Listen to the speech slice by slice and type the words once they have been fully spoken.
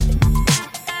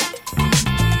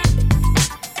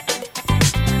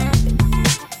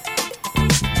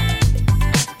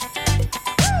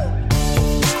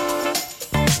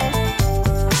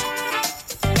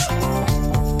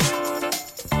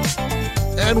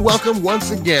and welcome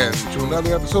once again to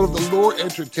another episode of the Lore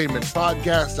Entertainment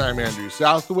Podcast. I'm Andrew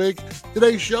Southwick.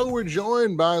 Today's show, we're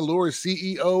joined by Lore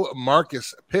CEO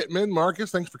Marcus Pittman. Marcus,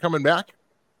 thanks for coming back.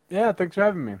 Yeah, thanks for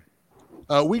having me.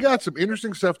 We got some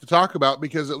interesting stuff to talk about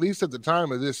because at least at the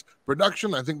time of this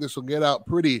production, I think this will get out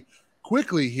pretty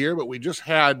quickly here, but we just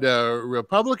had a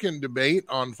Republican debate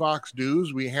on Fox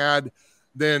News. We had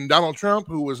then Donald Trump,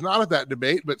 who was not at that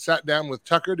debate, but sat down with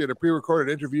Tucker, did a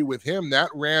pre-recorded interview with him.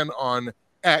 That ran on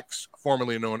X,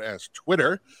 formerly known as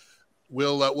Twitter.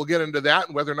 We'll get into that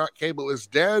and whether or not cable is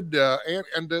dead.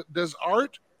 And does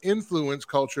art influence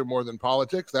culture more than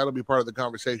politics? That'll be part of the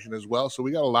conversation as well. So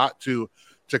we got a lot to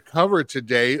cover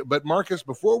today. But Marcus,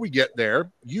 before we get there,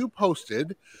 you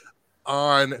posted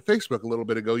on Facebook a little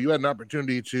bit ago. You had an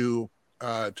opportunity to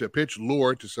pitch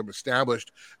Lore to some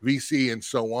established VC and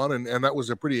so on, and that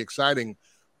was a pretty exciting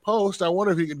post. I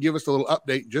wonder if you could give us a little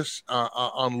update just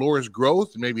on Lore's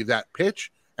growth, maybe that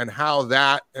pitch, and how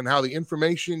the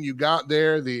information you got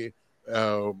there,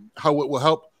 how it will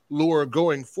help Lore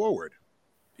going forward.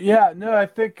 Yeah, no, I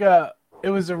think it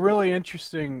was a really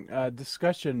interesting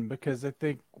discussion because I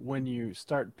think when you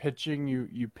start pitching,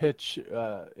 you pitch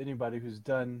anybody who's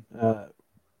done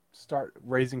start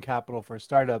raising capital for a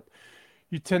startup.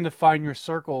 You tend to find your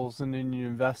circles, and then you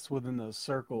invest within those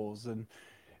circles.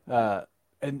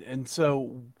 And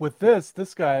so with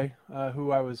this guy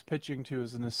who I was pitching to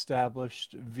is an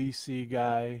established VC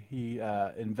guy. He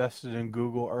invested in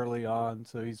Google early on,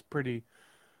 so he's pretty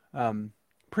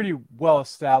well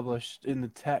established in the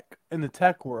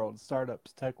tech world,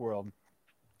 startups tech world.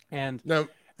 And now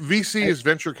VC is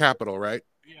venture capital, right?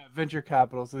 Yeah, venture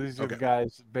capital. So these are the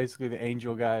guys, basically the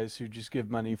angel guys who just give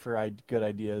money for good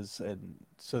ideas and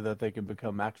so that they can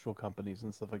become actual companies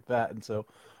and stuff like that. And so,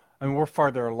 I mean, we're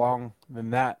farther along than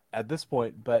that at this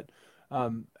point, but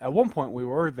at one point we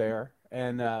were there.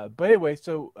 And but anyway,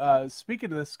 so speaking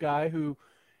to this guy who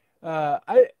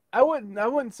I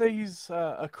wouldn't say he's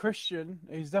a Christian.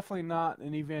 He's definitely not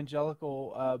an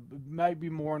evangelical. Might be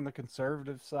more on the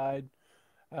conservative side.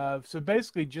 So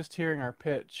basically, just hearing our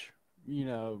pitch,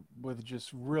 with just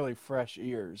really fresh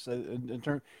ears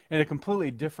in a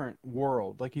completely different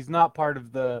world. Like he's not part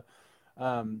of the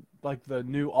like the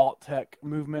new alt tech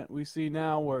movement we see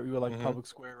now, where you like Public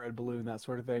Square, Red Balloon, that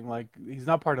sort of thing. Like he's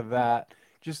not part of that.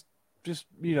 Just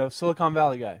Silicon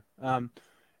Valley guy.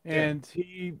 And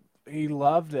he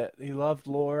loved it. He loved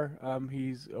Lore.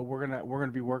 We're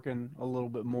gonna be working a little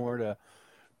bit more to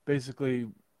basically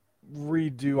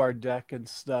redo our deck and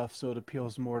stuff so it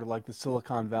appeals more to like the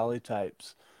Silicon Valley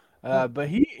types. But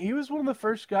he was one of the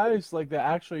first guys like that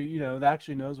actually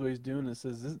knows what he's doing and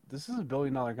says this is $1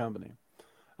 billion company.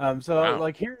 So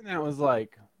like hearing that was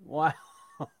like, wow.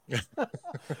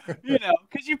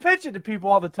 Because you pitch it to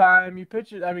people all the time. You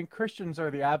pitch it. I mean, Christians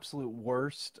are the absolute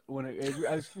worst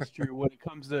it's just true when it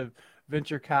comes to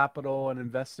venture capital and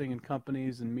investing in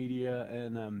companies and media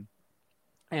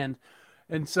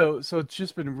and so it's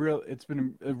just been it's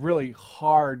been a really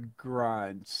hard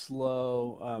grind,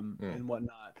 slow, and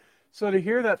whatnot. So to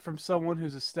hear that from someone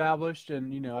who's established,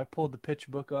 and I pulled the pitch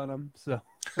book on him, I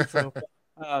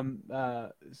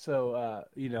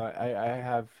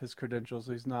have his credentials.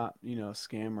 He's not a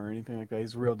scam or anything like that.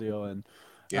 He's a real deal, and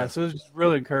so it's just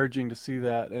really encouraging to see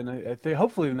that. And I think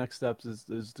hopefully the next steps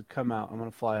is to come out. I'm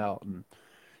gonna fly out and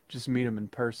just meet him in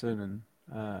person and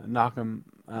knock him,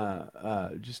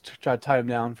 just try to tie him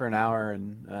down for an hour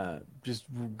and just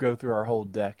go through our whole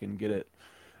deck and get it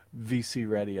VC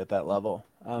ready at that level,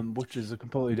 which is a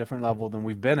completely different level than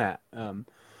we've been at.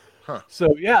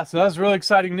 So that's really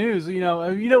exciting news. One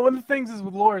of the things is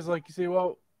with Lore is like you say,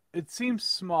 well, it seems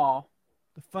small,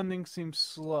 the funding seems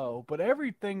slow, but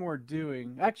everything we're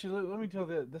doing. Actually, let me tell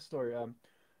this story.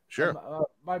 Sure.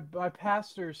 My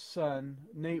pastor's son,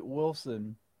 Nate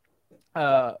Wilson,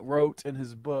 wrote in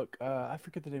his book, I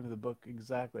forget the name of the book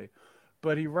exactly,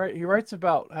 but he writes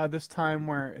about how this time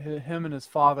where him and his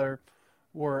father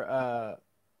were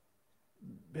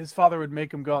his father would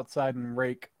make him go outside and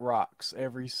rake rocks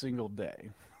every single day.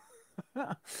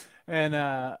 and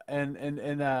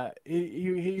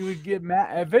he would get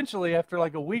mad. Eventually, after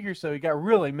like a week or so, he got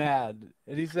really mad,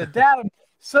 and he said, "Dad, I'm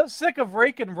so sick of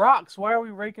raking rocks. Why are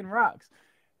we raking rocks?"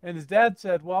 And his dad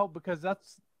said, "Well, because that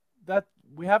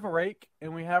we have a rake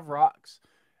and we have rocks,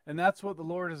 and that's what the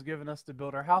Lord has given us to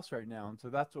build our house right now, and so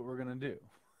that's what we're going to do."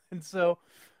 And so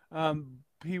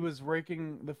he was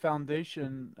raking the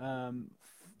foundation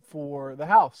for the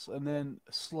house, and then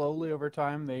slowly over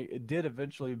time they did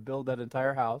eventually build that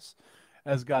entire house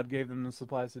as God gave them the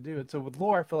supplies to do it. So with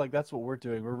Lore, I feel like that's what we're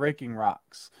doing. We're raking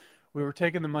rocks. We were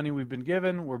taking the money we've been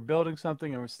given, we're building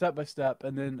something, and we're step by step,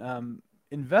 and then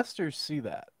investors see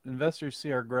that. Investors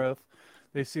see our growth,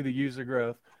 they see the user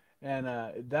growth, and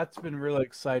that's been really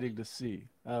exciting to see.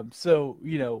 So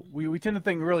we tend to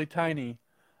think really tiny,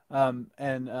 and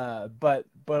but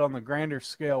on the grander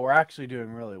scale, we're actually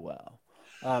doing really well.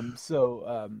 In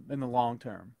the long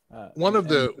term, one of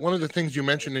the things you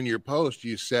mentioned in your post,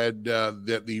 you said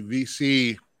that the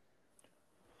VC,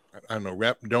 I don't know,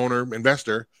 rep, donor,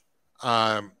 investor,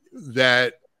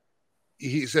 that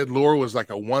he said Lore was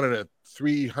like a 1 in a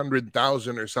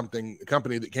 300,000 or something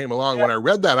company that came along. yeah, When I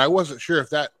read that, I wasn't sure if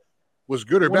that was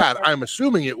good or one, bad. I'm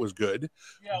assuming it was good,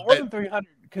 yeah, more but than 300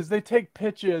 because they take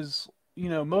pitches.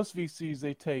 Most VCs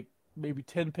they take maybe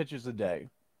 10 pitches a day,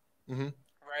 mhm.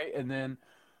 right? And then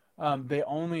they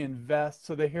only invest,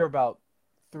 so they hear about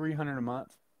 300 a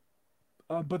month,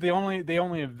 but they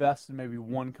only invest in maybe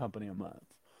one company a month,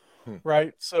 Hmm.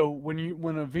 right? So when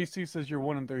a VC says you're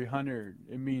 1 in 300,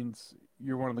 it means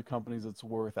you're one of the companies that's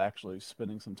worth actually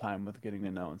spending some time with, getting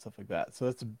to know and stuff like that.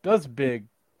 So that's big.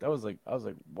 That was like I was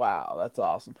like, wow, that's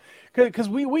awesome, because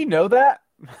we know that.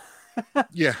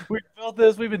 Yeah. We built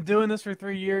this. We've been doing this for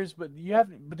 3 years, but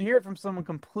to hear it from someone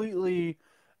completely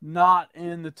not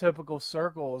in the typical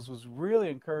circles was really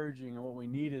encouraging and what we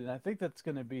needed. And I think that's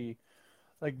going to be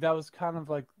like that was kind of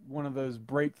like one of those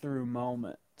breakthrough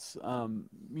moments.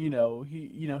 He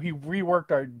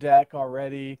reworked our deck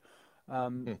already,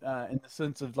 Hmm. in the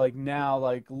sense of like now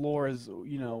like lore is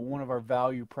one of our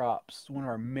value props, one of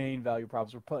our main value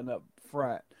props we're putting up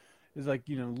front is like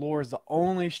lore is the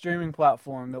only streaming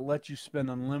platform that lets you spend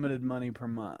unlimited money per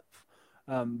month.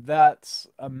 That's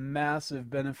a massive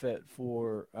benefit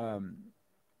for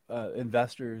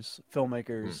investors, Hmm.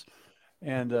 filmmakers,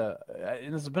 and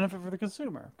it's a benefit for the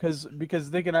consumer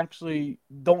because they can actually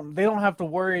don't have to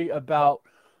worry about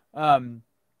um,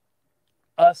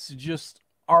 us just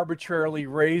arbitrarily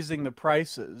raising the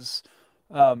prices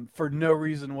for no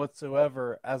reason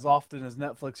whatsoever, as often as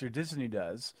Netflix or Disney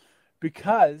does,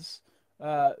 because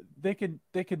they can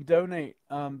donate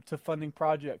to funding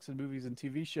projects and movies and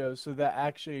TV shows, so that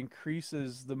actually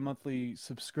increases the monthly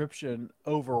subscription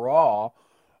overall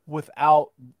without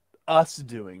us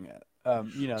doing it. So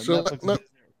Netflix and Disney.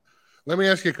 let me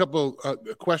ask you a couple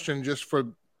questions just for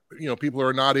people who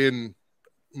are not in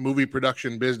movie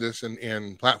production business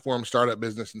and platform startup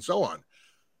business and so on.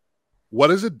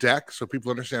 What is a deck, so people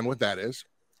understand what that is?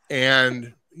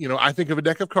 And I think of a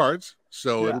deck of cards,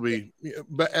 so Yeah, it'll be.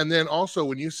 But and then also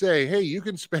when you say, "Hey, you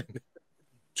can spend,"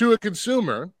 to a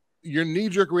consumer, your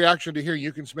knee-jerk reaction to hear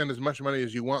you can spend as much money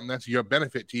as you want and that's your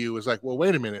benefit to you is like, well,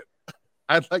 wait a minute,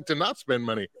 I'd like to not spend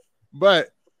money. But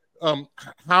um,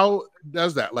 how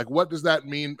does that? Like, what does that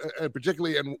mean,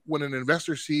 particularly? And when an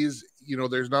investor sees,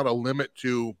 there's not a limit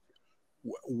to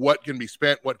what can be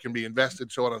spent, what can be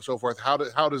invested, so on and so forth. How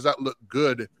does that look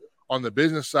good on the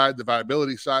business side, the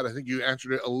viability side? I think you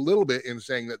answered it a little bit in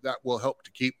saying that that will help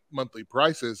to keep monthly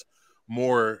prices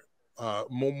more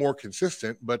more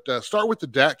consistent. But start with the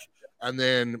deck, and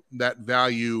then that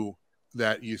value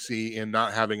that you see in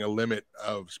not having a limit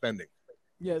of spending.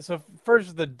 yeah. So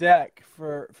first, the deck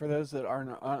for those that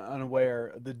aren't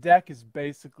unaware, the deck is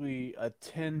basically a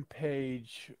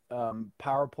 10-page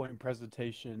PowerPoint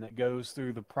presentation that goes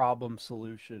through the problem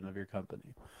solution of your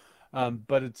company,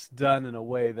 but it's done in a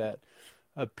way that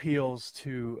appeals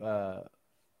to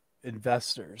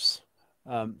investors.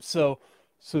 Um, so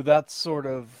so that's sort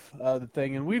of the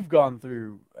thing. And we've gone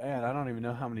through, and I don't even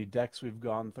know how many decks we've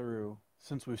gone through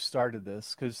since we've started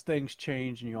this because things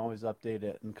change and you always update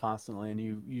it and constantly, and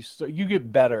you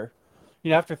get better.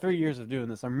 After 3 years of doing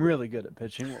this, I'm really good at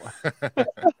pitching.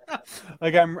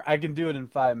 Like I can do it in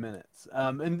 5 minutes.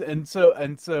 And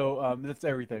so that's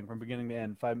everything from beginning to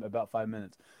end, about 5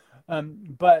 minutes.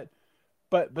 But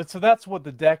so that's what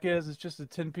the deck is. It's just a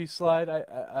 10-piece slide.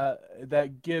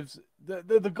 That gives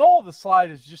the goal of the slide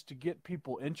is just to get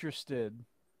people interested,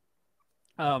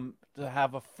 to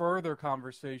have a further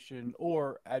conversation,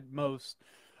 or at most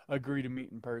agree to meet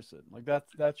in person. Like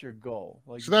that's your goal.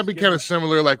 Like So that'd just be get kind them. of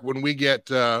similar, like when we get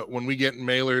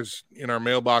mailers in our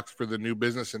mailbox for the new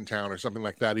business in town or something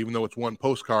like that. Even though it's one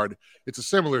postcard, it's a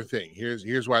similar thing.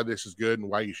 Here's why this is good and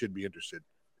why you should be interested.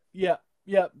 Yeah,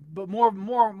 yeah, but more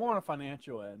on a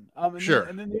financial end. And then Sure.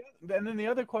 and then the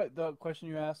other the question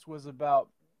you asked was about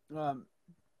um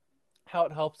how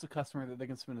it helps the customer that they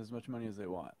can spend as much money as they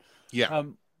want. Yeah.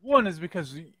 One is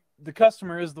because the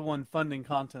customer is the one funding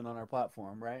content on our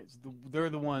platform, right?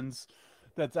 They're the ones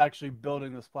that's actually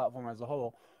building this platform as a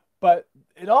whole. But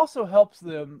it also helps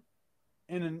them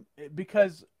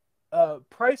because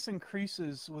price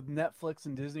increases with Netflix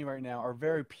and Disney right now are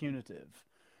very punitive.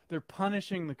 They're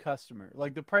punishing the customer.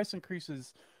 Like the price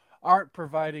increases aren't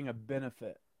providing a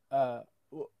benefit. Uh,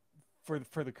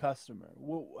 for the customer.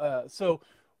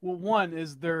 One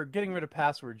is they're getting rid of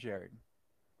password sharing,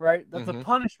 right? That's a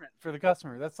punishment for the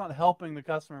customer. That's not helping the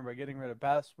customer by getting rid of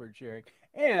password sharing.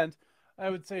 And I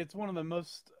would say it's one of the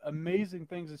most amazing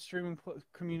things that streaming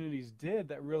communities did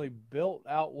that really built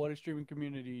out what a streaming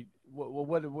community,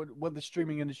 what the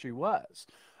streaming industry was.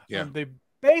 Yeah. They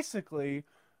basically,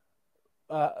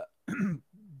 uh,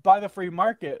 by the free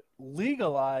market,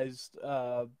 legalized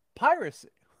piracy,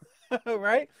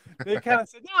 right? They kind of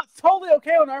said, no, it's totally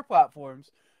okay on our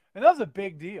platforms. And that was a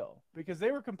big deal because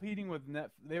they were competing with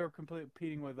they were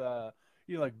competing with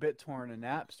like BitTorrent and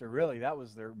Napster. Really, that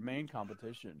was their main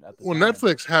competition at the time.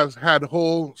 Netflix has had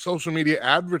whole social media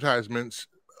advertisements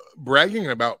bragging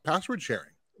about password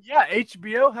sharing. Yeah,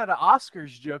 HBO had an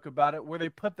Oscars joke about it where they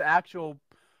put the actual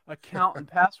account and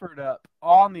password up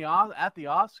on the at the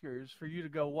Oscars for you to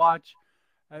go watch.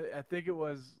 I think it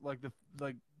was like the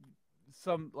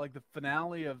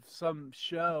finale of some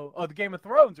show, the Game of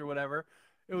Thrones or whatever.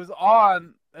 It was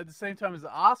on at the same time as the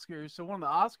Oscars. So one of the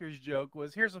Oscars joke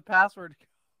was, "Here's a password,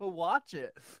 go watch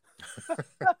it."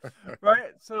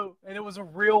 Right? So, and it was a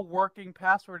real working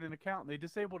password and account. They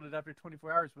disabled it after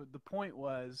 24 hours, but the point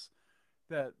was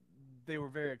that they were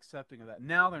very accepting of that.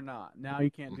 Now they're not. Now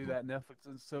you can't do that in Netflix.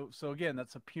 And so again,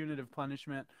 that's a punitive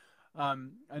punishment.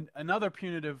 Another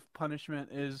punitive punishment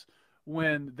is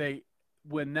when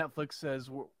Netflix says,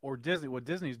 or Disney, what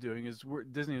Disney's doing is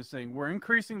Disney is saying we're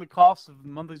increasing the cost of the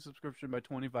monthly subscription by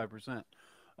 25%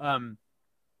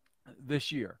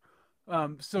 this year.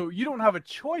 So you don't have a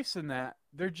choice in that.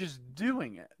 They're just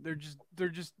doing it. They're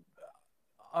just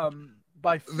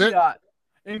by fiat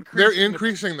they're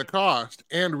increasing the cost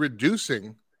and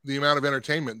reducing the amount of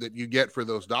entertainment that you get for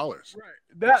those dollars.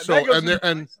 Right.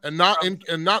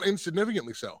 Not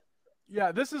insignificantly so.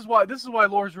 Yeah, this is why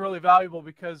lore is really valuable,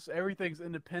 because everything's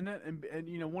independent, and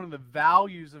one of the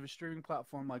values of a streaming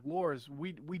platform like lore is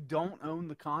we don't own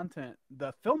the content,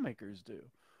 the filmmakers do.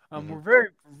 We're very,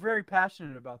 very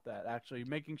passionate about that, actually,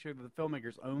 making sure that the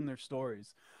filmmakers own their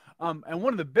stories. And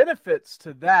one of the benefits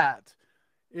to that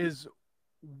is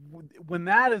when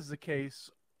that is the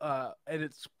case, and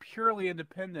it's purely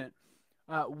independent,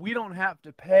 we don't have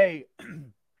to pay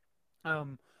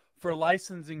for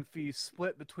licensing fees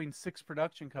split between 6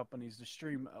 production companies to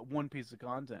stream one piece of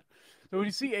content. So when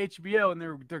you see HBO and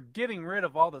they're getting rid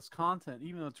of all this content,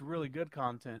 even though it's really good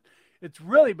content, it's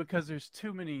really because there's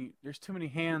too many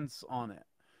hands on it,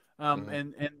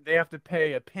 and they have to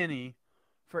pay a penny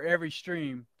for every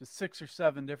stream to 6 or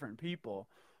 7 different people,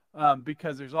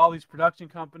 because there's all these production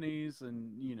companies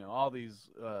and all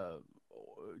these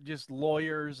just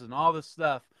lawyers and all this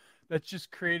stuff that's just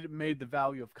made the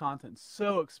value of content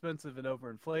so expensive and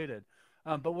overinflated.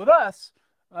 But with us,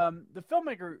 the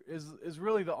filmmaker is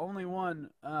really the only one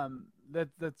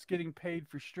that's getting paid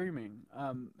for streaming.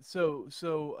 And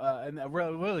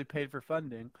really paid for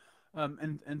funding.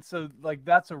 And so like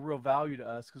that's a real value to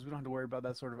us because we don't have to worry about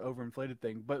that sort of overinflated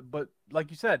thing. But like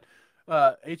you said,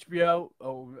 HBO,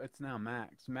 it's now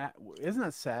Max. Isn't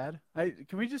that sad?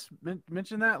 Can we just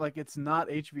mention that? Like it's not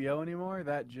HBO anymore?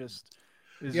 That just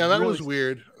is was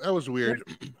weird. That was weird.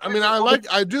 I mean,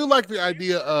 I do like the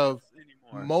idea of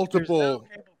multiple.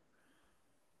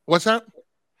 What's that?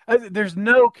 There's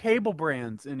no cable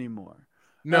brands anymore.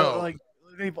 No, like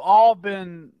they've all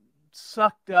been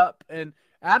sucked up. And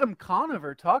Adam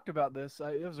Conover talked about this.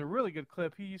 It was a really good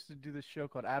clip. He used to do this show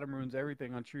called Adam Ruins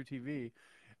Everything on True TV,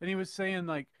 and he was saying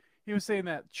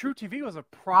that True TV was a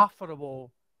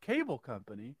profitable cable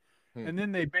company, and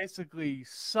then they basically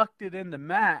sucked it into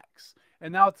Max,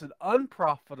 and now it's an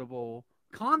unprofitable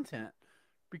content.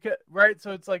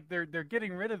 So it's like they're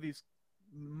getting rid of these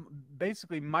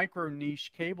basically micro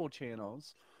niche cable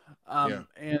channels,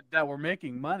 and that were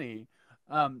making money,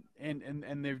 and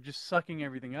they're just sucking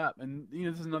everything up. And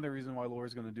this is another reason why lore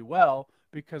is going to do well,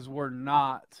 because we're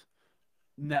not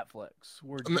Netflix.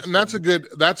 And that's a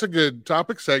good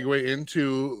topic segue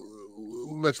into.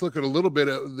 Let's look at a little bit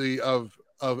of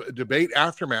debate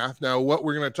aftermath. Now, what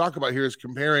we're going to talk about here is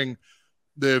comparing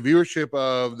the viewership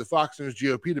of the Fox News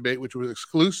GOP debate, which was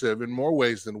exclusive in more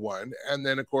ways than one. And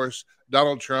then, of course,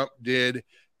 Donald Trump did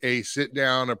a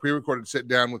pre-recorded sit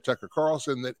down with Tucker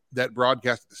Carlson that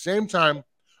broadcast at the same time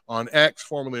on X,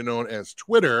 formerly known as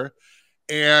Twitter.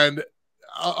 And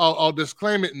I'll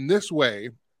disclaim it in this way,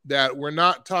 that we're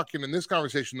not talking in this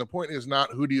conversation. The point is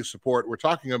not who do you support. We're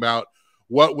talking about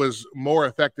what was more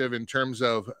effective in terms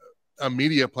of a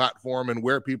media platform and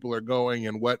where people are going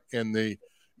and what in the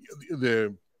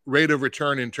rate of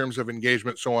return in terms of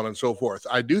engagement, so on and so forth.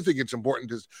 I do think it's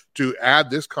important to add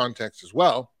this context as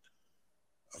well.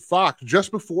 Fox,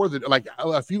 just before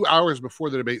a few hours before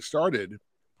the debate started,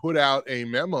 put out a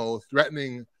memo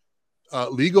threatening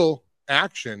legal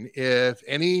action if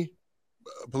any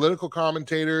political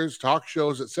commentators, talk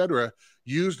shows, etc.,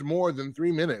 used more than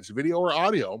 3 minutes, video or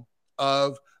audio,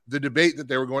 of the debate that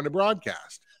they were going to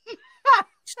broadcast.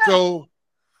 So,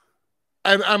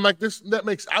 and I'm like, that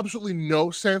makes absolutely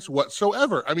no sense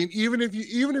whatsoever. I mean, even if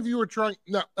you were trying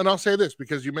now, and I'll say this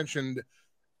because you mentioned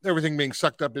everything being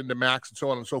sucked up into Max and so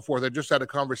on and so forth. I just had a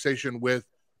conversation with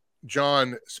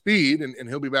John Speed, and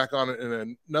he'll be back on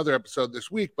in another episode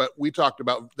this week. But we talked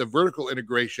about the vertical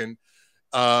integration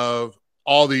of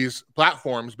all these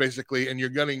platforms, basically, and you're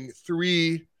getting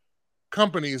 3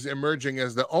 companies emerging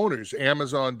as the owners: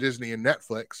 Amazon, Disney, and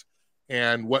Netflix,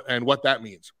 and what that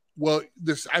means. Well,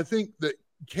 I think that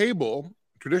cable,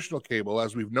 traditional cable,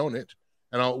 as we've known it,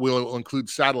 and we'll include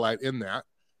satellite in that,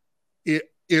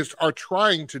 are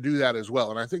trying to do that as well.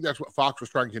 And I think that's what Fox was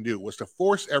trying to do, was to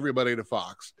force everybody to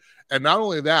Fox. And not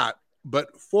only that,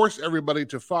 but force everybody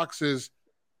to Fox's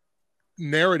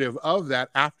narrative of that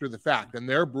after the fact and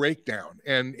their breakdown.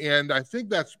 And I think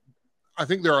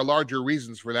there are larger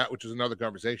reasons for that, which is another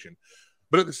conversation.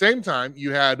 But at the same time,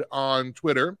 you had on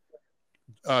Twitter,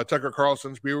 Tucker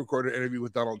Carlson's pre-recorded interview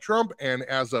with Donald Trump. And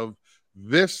as of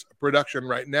this production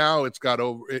right now, it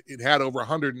had over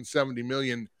 170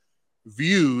 million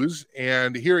views.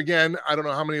 And here again, I don't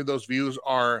know how many of those views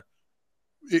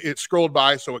it scrolled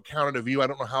by, so it counted a view. I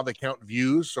don't know how they count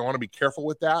views, so I want to be careful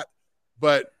with that.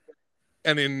 But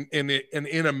and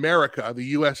in America, the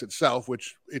U.S. itself,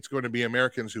 which it's going to be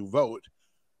Americans who vote,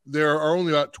 there are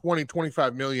only about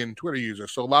 25 million Twitter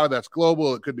users. So a lot of that's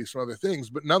global. It could be some other things,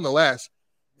 but nonetheless,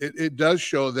 it does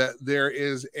show that there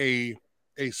is a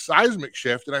seismic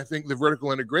shift. And I think the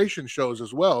vertical integration shows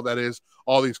as well. That is,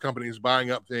 all these companies buying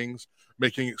up things,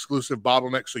 making exclusive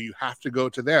bottlenecks, so you have to go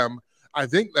to them. I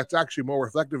think that's actually more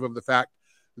reflective of the fact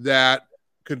that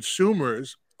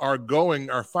consumers are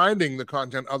finding the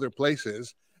content other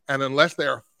places, and unless they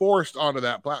are forced onto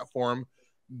that platform,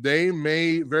 they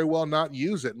may very well not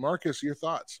use it. Marcus, your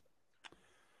thoughts?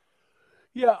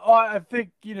 Yeah, I think,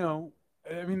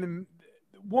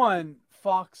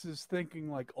 Fox is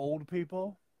thinking like old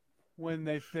people when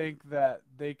they think that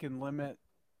they can limit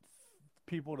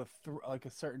people to like a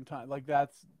certain time. Like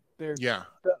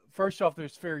first off,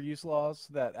 there's fair use laws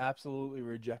that absolutely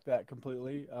reject that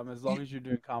completely. As long as you're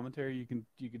doing commentary, you can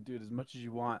do it as much as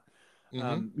you want.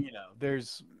 Mm-hmm.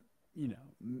 There's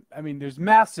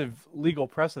massive legal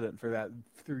precedent for that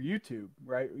through YouTube,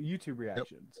 right? YouTube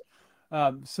reactions.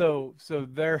 Yep. So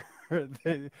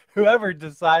whoever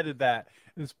decided that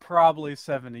is probably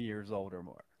 70 years old or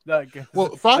more.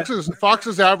 Well,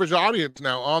 Fox's average audience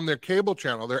now on their cable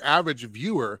channel, their average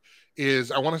viewer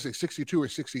is, I want to say, 62 or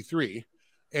 63,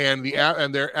 and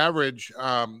their average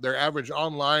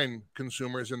online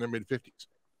consumers in their mid-50s.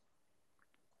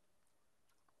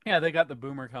 Yeah, they got the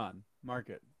BoomerCon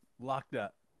market locked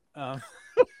up.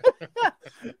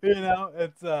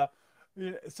 It's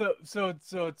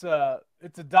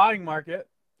it's a dying market.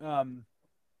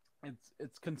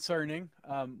 It's concerning,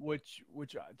 which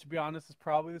to be honest is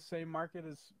probably the same market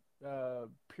as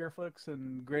Pureflix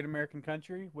and Great American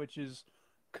Country, which is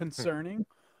concerning.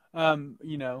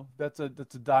 That's a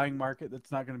dying market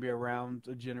that's not going to be around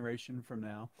a generation from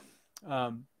now.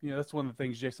 That's one of the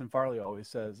things Jason Farley always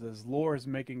says is lore is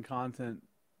making content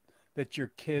that your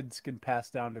kids can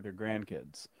pass down to their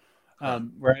grandkids.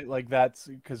 Right? Like that's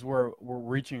because we're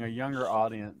reaching a younger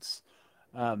audience.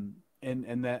 And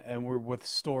we're with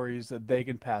stories that they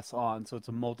can pass on. So it's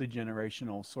a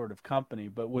multi-generational sort of company.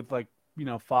 But with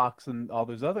Fox and all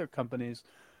those other companies,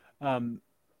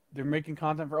 they're making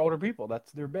content for older people.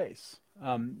 That's their base.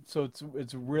 So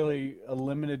it's really a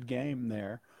limited game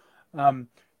there.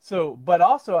 But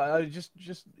also just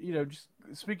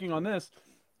speaking on this,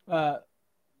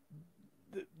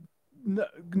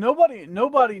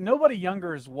 nobody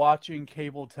younger is watching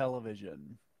cable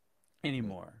television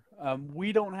anymore. We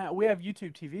have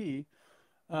YouTube TV,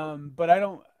 but I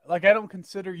don't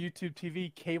consider YouTube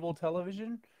TV cable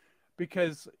television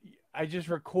because I just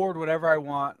record whatever I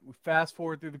want. We fast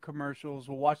forward through the commercials.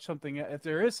 We'll watch something. If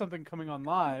there is something coming on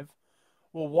live,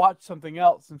 we'll watch something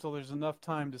else until there's enough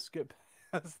time to skip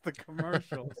past the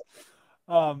commercials.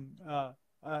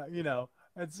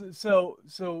 It's so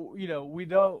we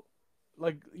don't.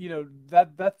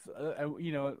 That's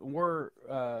we're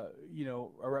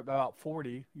about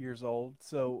 40 years old,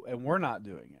 and we're not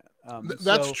doing it.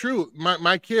 That's true.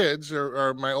 My kids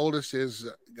are my oldest is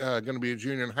going to be a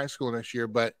junior in high school next year,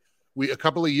 but a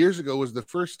couple of years ago was the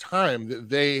first time that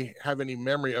they have any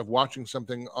memory of watching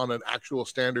something on an actual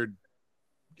standard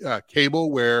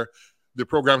cable where the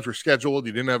programs were scheduled.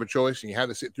 You didn't have a choice, and you had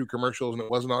to sit through commercials, and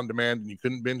it wasn't on demand, and you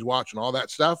couldn't binge watch and all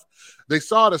that stuff. They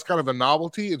saw it as kind of a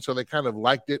novelty, and so they kind of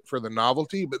liked it for the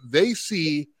novelty. But they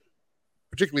see,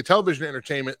 particularly television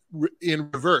entertainment, in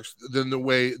reverse than the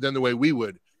way we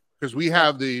would, because we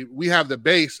have the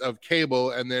base of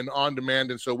cable and then on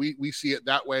demand, and so we see it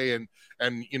that way.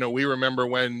 And we remember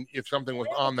when if something was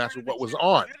on, that's what was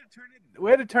on. We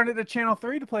had to turn it to Channel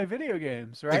 3 to play video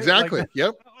games, right? Exactly.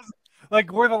 Yep.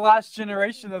 Like we're the last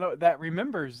generation that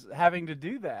remembers having to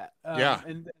do that. Yeah.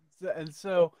 And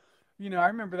so, I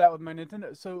remember that with my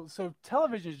Nintendo. So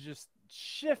television has just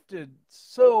shifted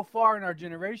so far in our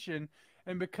generation,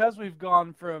 and because we've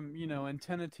gone from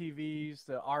antenna TVs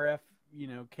to RF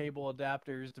cable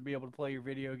adapters to be able to play your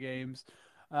video games.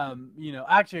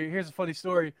 Actually, here's a funny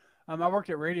story. I worked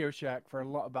at Radio Shack for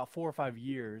about 4 or 5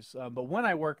 years, but when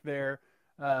I worked there,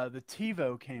 the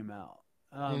TiVo came out.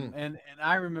 And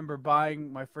I remember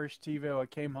buying my first TiVo. I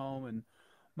came home and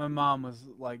my mom was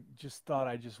like, just thought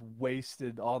I just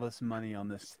wasted all this money on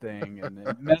this thing, and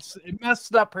it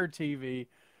messed up her TV.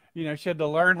 She had to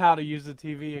learn how to use the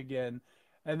TV again.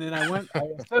 And then I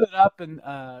set it up and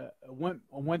went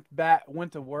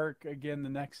to work again the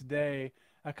next day.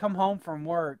 I come home from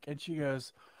work and she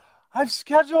goes, "I've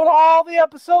scheduled all the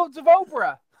episodes of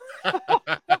Oprah."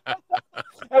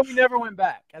 And we never went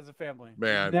back as a family.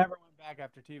 Man, we never went back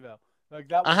after TiVo. Like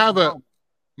that. I have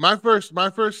my first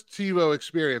TiVo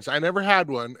experience. I never had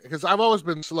one because I've always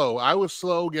been slow. I was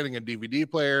slow getting a DVD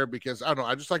player because I don't know.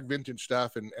 I just like vintage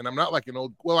stuff, and I'm not like an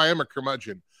old. Well, I am a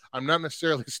curmudgeon. I'm not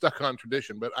necessarily stuck on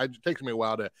tradition, but it takes me a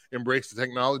while to embrace the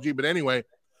technology. But anyway,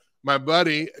 my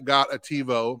buddy got a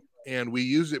TiVo, and we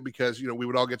used it because we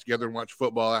would all get together and watch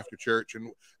football after church. And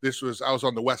I was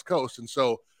on the West Coast, and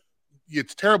so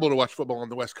it's terrible to watch football on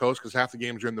the West Coast because half the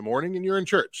games are in the morning and you're in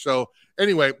church. So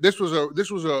anyway, this was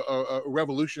a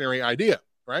revolutionary idea,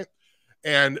 right?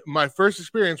 And my first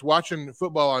experience watching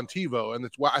football on TiVo, and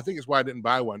I think it's why I didn't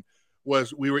buy one,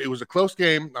 was it was a close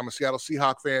game. I'm a Seattle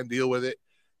Seahawks fan, deal with it.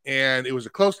 And it was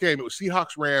a close game. It was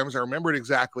Seahawks Rams. I remember it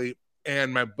exactly.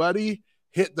 And my buddy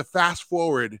hit the fast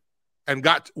forward and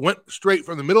went straight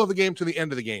from the middle of the game to the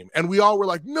end of the game. And we all were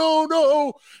like,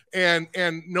 no.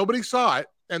 And nobody saw it.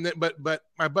 And then, but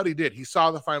my buddy did. He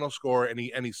saw the final score and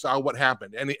he saw what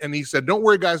happened. And he said, Don't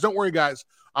worry, guys.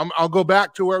 I'll go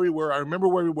back to where we were. I remember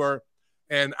where we were.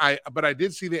 But I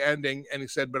did see the ending. And he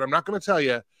said, but I'm not going to tell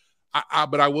you.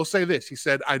 But I will say this. He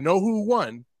said, I know who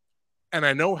won and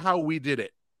I know how we did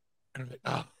it. And I'm like,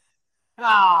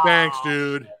 oh, thanks,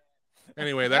 dude.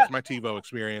 Anyway, that's my TiVo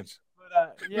experience.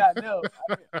 But yeah, no,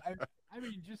 I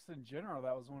mean, just in general,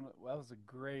 that was a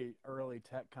great early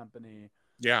tech company.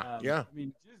 Yeah, yeah.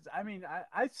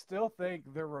 I still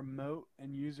think their remote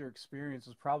and user experience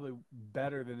was probably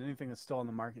better than anything that's still on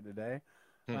the market today.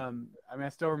 I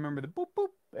still remember the boop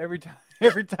boop every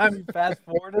time you fast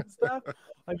forward and stuff.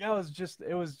 Like it was just.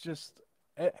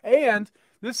 And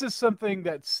this is something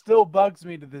that still bugs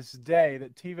me to this day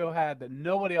that TiVo had that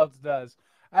nobody else does.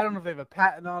 I don't know if they have a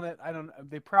patent on it.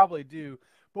 They probably do.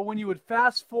 But when you would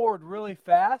fast forward really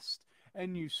fast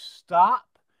and you stop,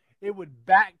 it would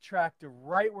backtrack to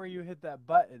right where you hit that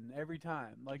button every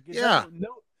time. Like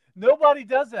nobody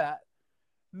does that.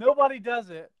 Nobody does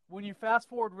it. When you fast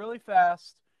forward really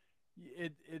fast,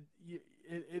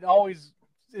 it always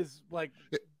is like.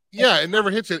 Yeah, it never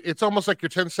hits it. It's almost like your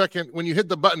 10-second. When you hit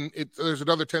the button, there's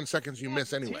another 10 seconds you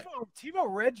miss anyway. TiVo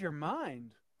read your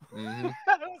mind. Mm-hmm.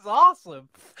 That was awesome.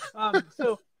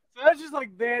 So that's just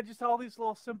like they had just all these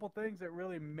little simple things that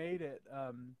really made it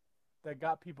that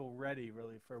got people ready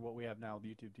really for what we have now with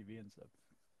YouTube TV and stuff.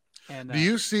 And do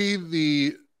you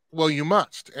see well, you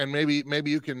must, and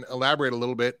maybe you can elaborate a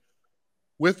little bit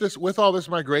with all this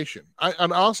migration.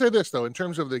 I'll say this though, in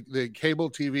terms of the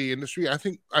cable TV industry, I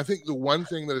think the one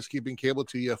thing that is keeping cable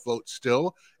TV afloat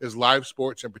still is live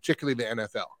sports, and particularly the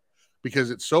NFL, because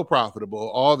it's so profitable.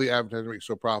 All the advertising is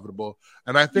so profitable,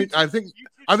 and I think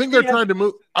they're trying to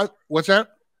move. What's that?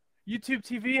 YouTube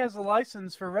TV has a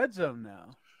license for Red Zone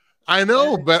now. I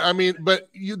know, but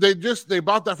they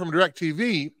bought that from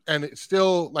DirecTV, and it's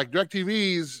still like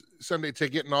DirecTV's Sunday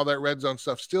Ticket and all that Red Zone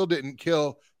stuff still didn't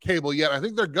kill cable yet. I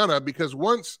think they're gonna, because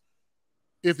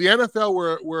if the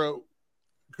NFL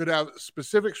could have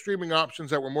specific streaming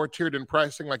options that were more tiered in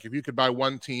pricing, like if you could buy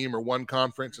one team or one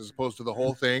conference as opposed to the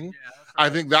whole thing, right. I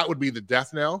think that would be the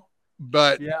death knell.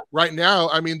 But right now,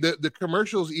 I mean, the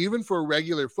commercials, even for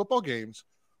regular football games,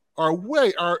 are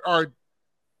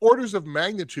orders of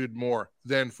magnitude more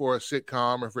than for a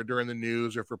sitcom or for during the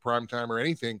news or for primetime or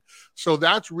anything. So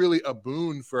that's really a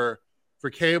boon for for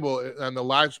cable, and the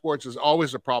live sports is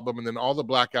always a problem. And then all the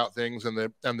blackout things and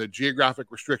the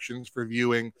geographic restrictions for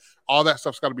viewing, all that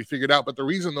stuff's got to be figured out. But the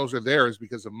reason those are there is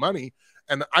because of money.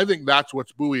 And I think that's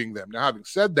what's buoying them. Now, having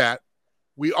said that,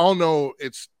 we all know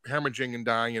it's hemorrhaging and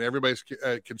dying, and everybody's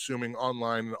consuming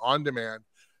online and on demand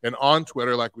and on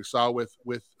Twitter, like we saw with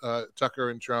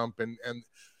Tucker and Trump.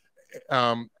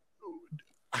 And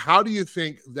how do you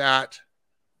think that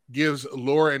gives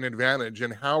Lore an advantage,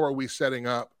 and how are we setting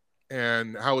up,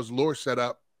 and how is Lore set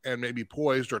up and maybe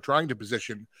poised or trying to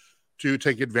position to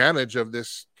take advantage of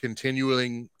this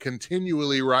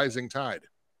continually rising tide?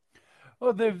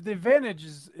 Well, the advantage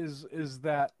is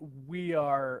that we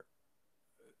are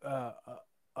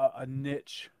a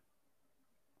niche.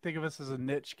 Think of us as a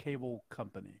niche cable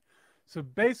company. So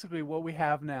basically, what we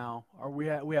have now are we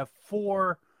have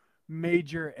 4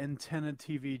 major antenna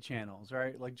TV channels,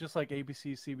 right? Like just like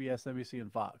ABC, CBS, NBC,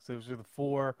 and Fox. Those are the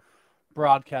 4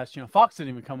 broadcast channels. Fox didn't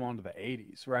even come on to the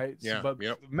 80s, right? Yeah. So, but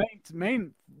yep.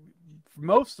 main for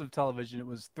most of television, it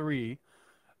was 3: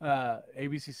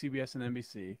 ABC, CBS, and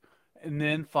NBC, and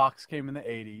then Fox came in the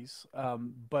 80s.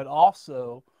 But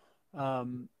also,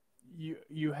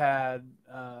 you had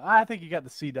I think you got the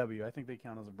CW. I think they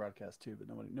count as a broadcast too, but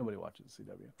nobody watches the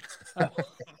CW.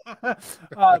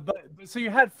 But so you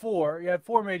had 4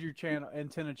 major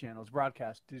antenna channels,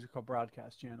 broadcast. These are called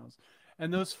broadcast channels,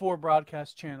 and those 4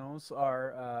 broadcast channels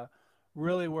are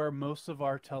really where most of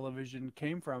our television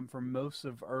came from for most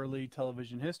of early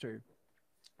television history.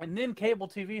 And then cable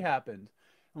TV happened.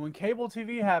 And when cable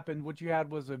TV happened, what you had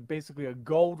was basically a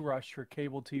gold rush for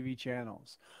cable TV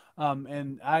channels.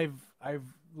 And I've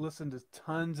listened to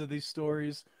tons of these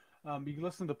stories. You can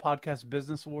listen to podcast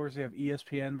Business Wars. They have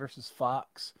ESPN versus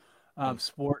Fox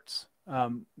sports.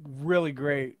 Really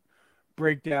great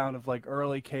breakdown of like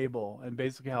early cable and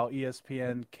basically how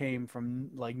ESPN came from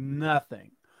like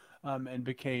nothing and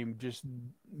became just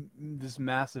this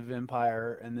massive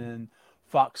empire. And then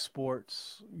Fox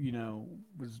Sports,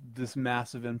 was this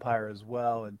massive empire as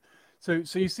well. And so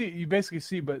you basically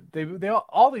see, but they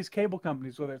all these cable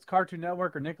companies, whether it's Cartoon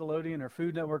Network or Nickelodeon or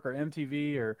Food Network or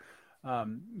MTV or,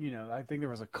 I think there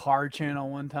was a car channel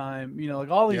one time,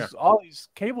 like all these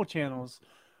cable channels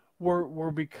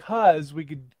were because we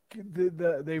could,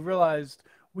 they realized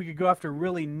we could go after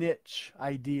really niche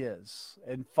ideas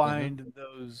and find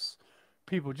those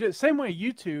people. Just same way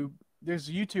YouTube, there's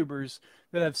YouTubers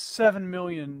that have 7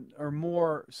 million or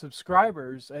more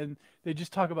subscribers and they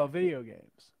just talk about video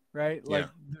games, right? Like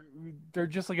they're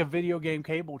just like a video game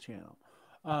cable channel.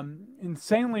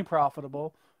 Insanely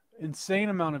profitable, insane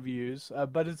amount of views,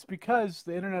 but it's because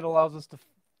the internet allows us to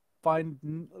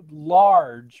find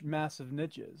large, massive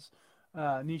niches,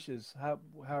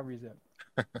 however you say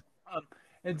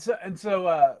it.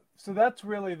 So that's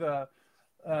really the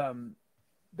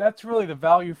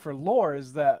value for Lore,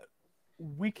 is that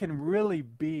we can really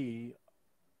be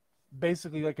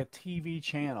basically like a TV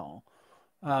channel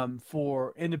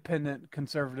for independent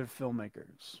conservative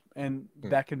filmmakers, and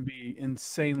that can be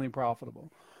insanely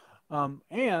profitable.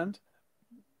 And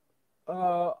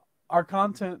our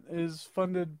content is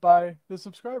funded by the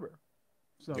subscriber.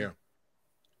 So yeah.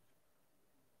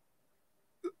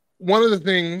 One of the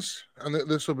things, and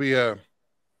this will be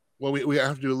we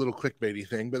have to do a little clickbaity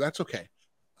thing, but that's okay.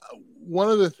 One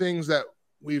of the things that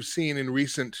we've seen in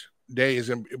recent days,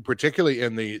 and particularly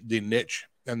in the niche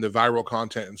and the viral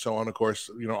content and so on, of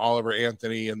course, Oliver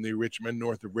Anthony and the Richmond,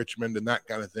 north of Richmond, and that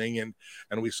kind of thing. And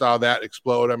we saw that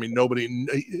explode. I mean, no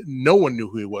one knew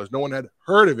who he was. No one had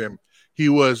heard of him. He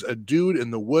was a dude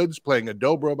in the woods playing a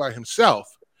dobro by himself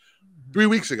 3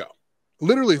 weeks ago,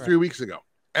 literally 3 weeks ago.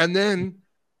 And then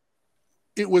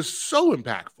it was so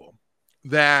impactful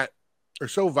or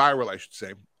so viral, I should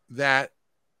say, that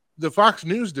the Fox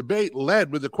News debate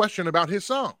led with a question about his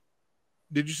song.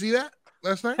 Did you see that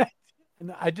last night?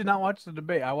 I did not watch the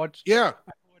debate. I watched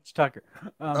Tucker.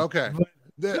 Okay.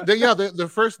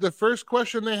 The first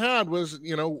question they had was,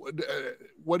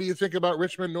 what do you think about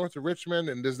Richmond, north of Richmond?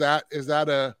 And is that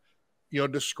a,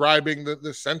 describing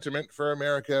the sentiment for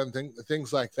America and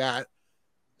things like that.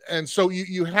 And so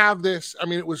you have this, I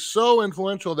mean, it was so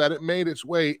influential that it made its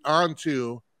way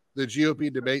onto the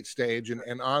GOP debate stage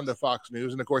and on the Fox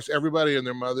News. And of course, everybody and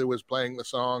their mother was playing the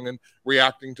song and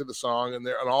reacting to the song and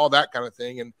all that kind of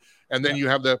thing. And then you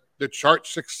have the chart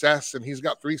success, and he's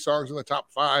got 3 songs in the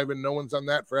top 5, and no one's done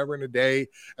that forever and a day,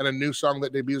 and a new song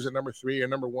that debuts at number 3 or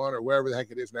number 1 or wherever the heck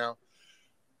it is now.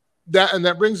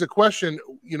 That brings the question,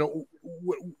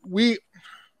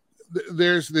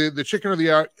 there's the chicken or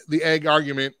the egg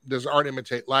argument. Does art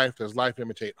imitate life? Does life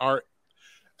imitate art?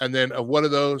 And then of what are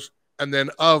those? And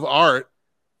then of art,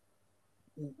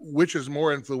 which is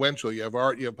more influential. You have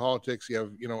art, you have politics, you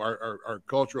have, our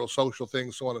cultural, social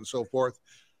things, so on and so forth.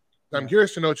 I'm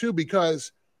curious to know too,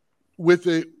 because with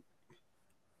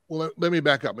let me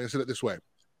back up. Let me say it this way.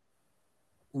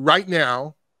 Right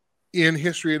now in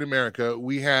history in America,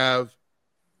 we have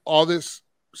all this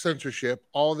censorship,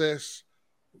 all this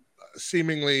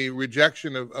seemingly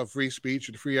rejection of free speech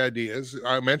and free ideas.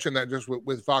 I mentioned that just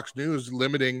with Fox News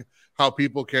limiting how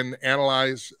people can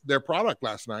analyze their product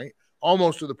last night,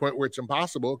 almost to the point where it's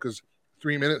impossible because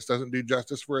 3 minutes doesn't do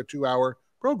justice for a 2-hour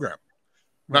program,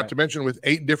 not to mention with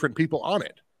 8 different people on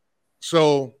it.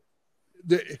 So,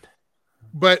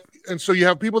 so you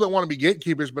have people that want to be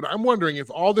gatekeepers, but I'm wondering if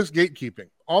all this gatekeeping,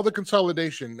 all the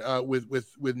consolidation with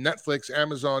Netflix,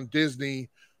 Amazon, Disney,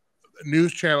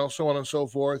 news channels, so on and so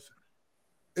forth,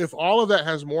 if all of that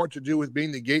has more to do with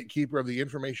being the gatekeeper of the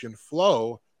information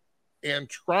flow and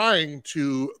trying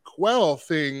to quell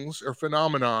things or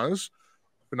phenomena, I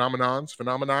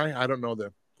don't know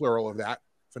the plural of that,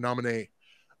 phenomena,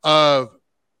 of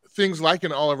things like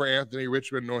an Oliver Anthony,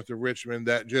 Richmond, north of Richmond,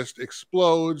 that just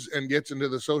explodes and gets into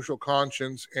the social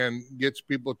conscience and gets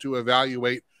people to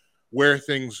evaluate where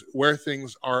things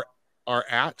are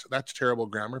at. That's terrible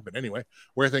grammar, but anyway,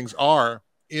 where things are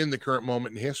in the current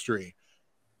moment in history.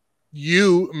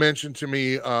 You mentioned to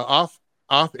me off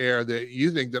air that you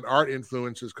think that art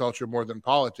influences culture more than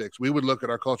politics. We would look at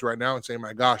our culture right now and say,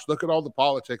 my gosh, look at all the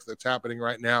politics that's happening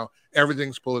right now.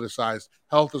 Everything's politicized.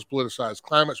 Health is politicized.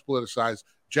 Climate's politicized.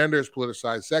 Gender is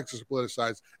politicized. Sex is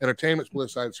politicized. Entertainment's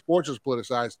politicized. Sports is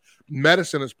politicized.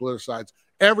 Medicine is politicized.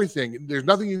 Everything. There's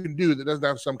nothing you can do that doesn't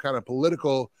have some kind of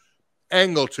political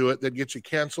angle to it that gets you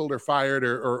canceled or fired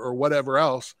or whatever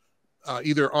else.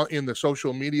 Either in the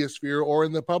social media sphere or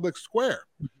in the public square.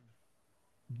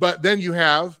 But then you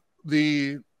have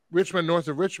the Richmond, north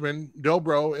of Richmond,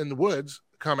 Dobro in the woods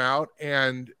come out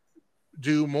and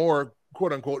do more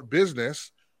quote unquote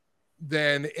business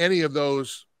than any of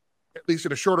those, at least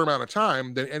in a shorter amount of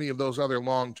time, than any of those other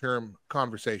long-term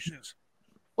conversations.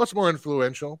 What's more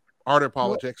influential, art or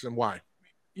politics, and why?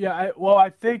 Yeah,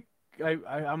 I think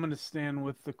I'm going to stand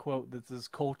with the quote that says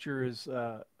culture is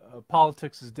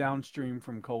politics is downstream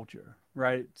from culture,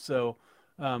 right? So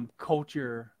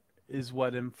culture is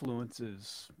what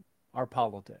influences our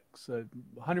politics,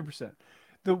 100%.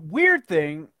 The weird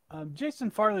thing, Jason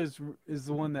Farley is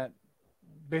the one that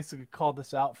basically called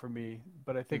this out for me,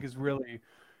 but I think is really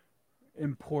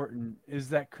important, is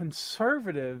that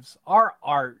conservatives, our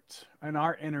art and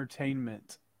our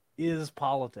entertainment is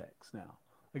politics now.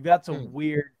 Like, that's a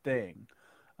weird thing.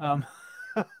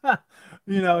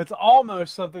 It's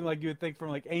almost something like you would think from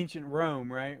like ancient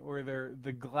Rome, right? Where they're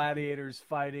the gladiators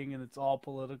fighting and it's all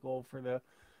political for the,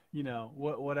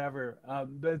 whatever.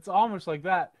 But it's almost like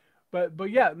that.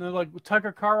 But yeah, no, like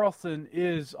Tucker Carlson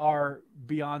is our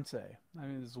Beyonce. I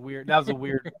mean, it's weird. That was a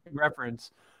weird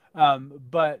reference.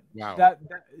 But wow.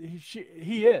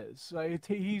 he is. Like,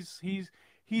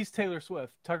 he's Taylor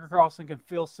Swift. Tucker Carlson can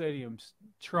fill stadiums.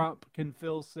 Trump can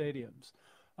fill stadiums.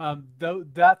 Though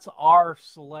that's our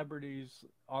celebrities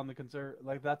on the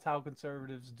like that's how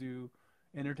conservatives do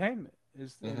entertainment.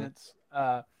 And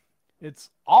it's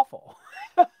awful.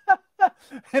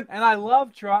 and I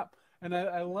love Trump and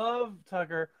I love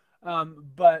Tucker,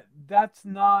 but that's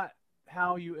not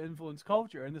how you influence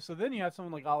culture. And so then you have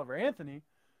someone like Oliver Anthony,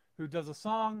 who does a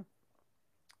song,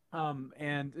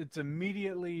 and it's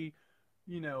immediately,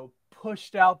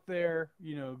 pushed out there,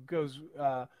 goes,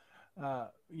 I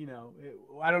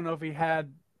don't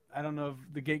know if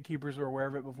the gatekeepers were aware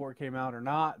of it before it came out or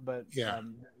not, but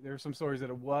there are some stories that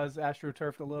it was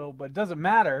astroturfed a little, but it doesn't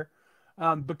matter,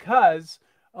 because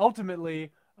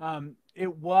ultimately, it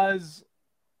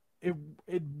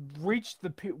reached the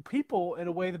people in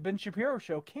a way the Ben Shapiro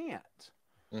show can't.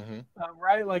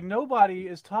 Right? Like, nobody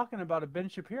is talking about a Ben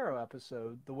Shapiro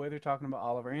episode the way they're talking about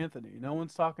Oliver Anthony. No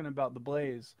one's talking about The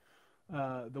Blaze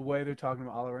the way they're talking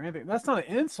about Oliver Anthony. That's not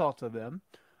an insult to them,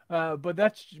 but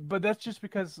that's just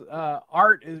because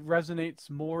art resonates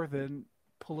more than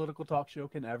political talk show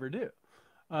can ever do.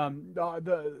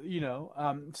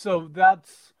 So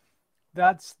that's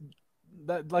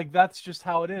just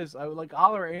how it is. Like,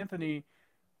 Oliver Anthony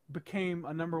became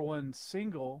a #1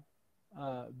 single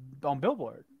on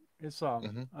Billboard, his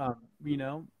song,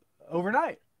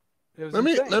 overnight.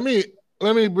 Let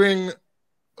me bring,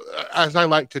 as I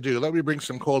like to do, let me bring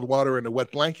some cold water and a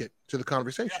wet blanket to the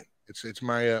conversation. Yeah. It's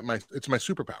my it's my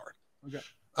superpower. Okay.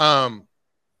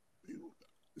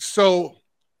 So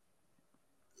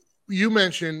you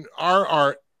mentioned our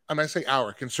art, and I say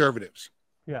our conservatives.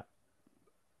 Yeah.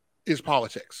 Is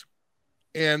politics.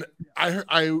 And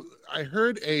I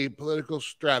heard a political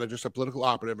strategist, a political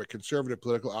operative, a conservative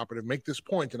political operative make this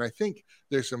point, and I think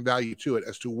there's some value to it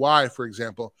as to why, for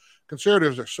example,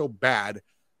 conservatives are so bad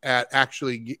at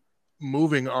actually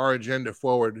moving our agenda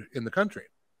forward in the country,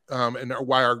 and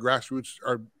why our grassroots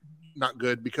are not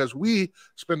good, because we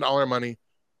spend all our money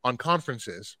on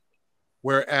conferences,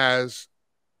 whereas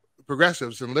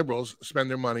progressives and liberals spend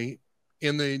their money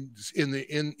in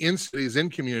cities, in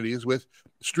communities, with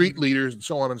street leaders and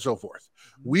so on and so forth.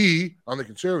 We on the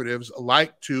conservatives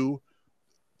like to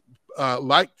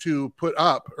put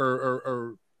up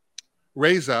or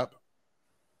raise up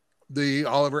the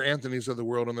Oliver Anthonys of the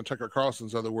world and the Tucker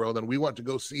Carlsons of the world, and we want to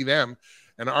go see them.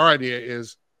 And our idea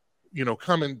is,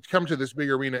 come to this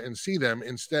big arena and see them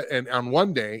instead, and on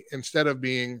one day, instead of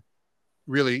being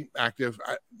really active.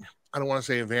 I don't want to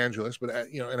say evangelist, but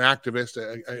an activist,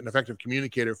 an effective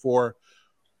communicator for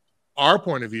our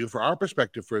point of view, for our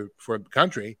perspective, for the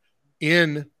country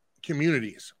in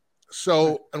communities.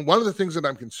 So, and one of the things that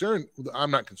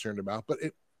I'm not concerned about, but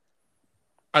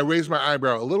I raise my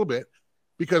eyebrow a little bit,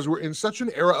 because we're in such an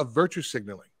era of virtue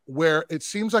signaling where it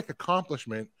seems like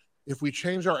accomplishment if we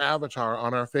change our avatar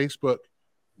on our Facebook,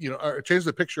 or change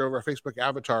the picture of our Facebook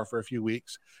avatar for a few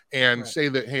weeks and say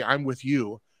that, hey, I'm with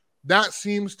you. That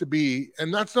seems to be,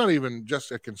 and that's not even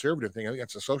just a conservative thing. I think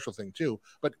that's a social thing too.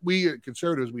 But we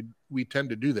conservatives, we tend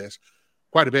to do this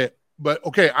quite a bit. But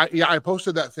okay, I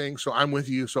posted that thing, so I'm with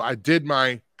you. So I did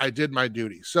my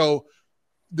duty. So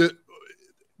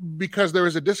because there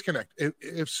is a disconnect.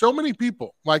 If so many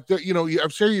people, like I'm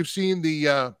sure you've seen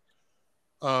the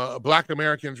Black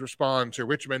Americans respond to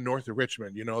Richmond, north of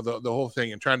Richmond, the whole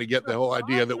thing, and trying to get the whole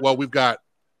idea that, well, we've got,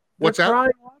 what's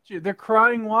that? They're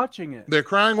crying watching it. They're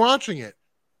crying watching it.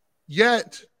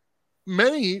 Yet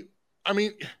many, I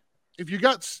mean, if you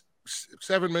got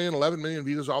 7 million, 11 million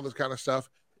views, all this kind of stuff,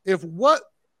 if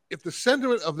the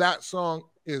sentiment of that song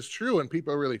is true and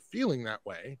people are really feeling that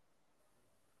way,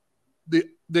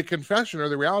 the confession or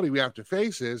the reality we have to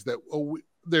face is that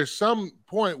there's some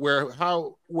point where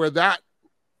that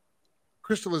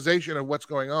crystallization of what's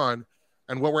going on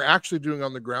and what we're actually doing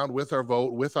on the ground with our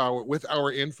vote, with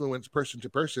our influence person to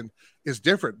person, is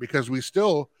different, because we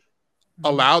still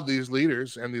allowed these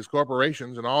leaders and these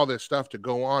corporations and all this stuff to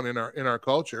go on in our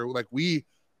culture. Like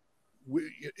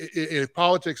if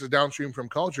politics is downstream from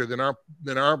culture, then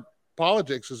our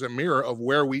politics is a mirror of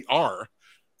where we are,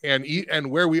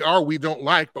 and where we are we don't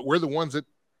like, but we're the ones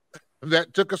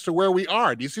that took us to where we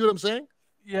are. Do you see what I'm saying?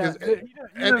 Yeah.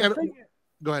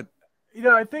 Go ahead.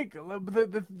 I think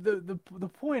the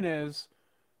point is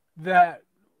that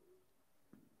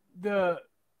the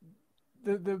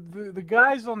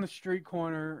guys on the street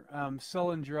corner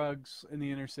selling drugs in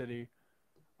the inner city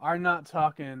are not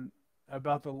talking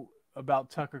about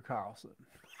Tucker Carlson.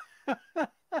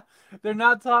 They're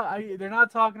not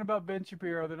talking about Ben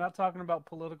Shapiro. They're not talking about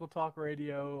political talk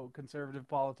radio, conservative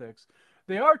politics.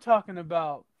 They are talking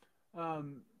about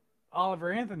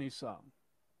Oliver Anthony's song.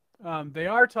 They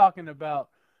are talking about,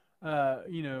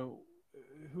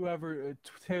 whoever,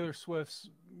 Taylor Swift's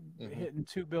hitting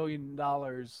 $2 billion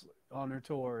on her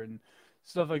tour and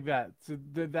stuff like that. So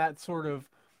that sort of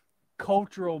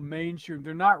cultural mainstream.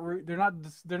 They're not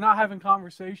having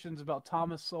conversations about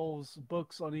Thomas Sowell's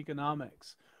books on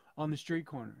economics on the street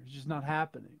corner. It's just not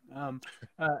happening.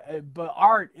 But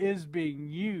art is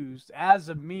being used as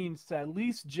a means to at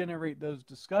least generate those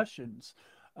discussions.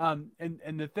 And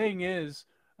the thing is,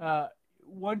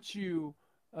 once you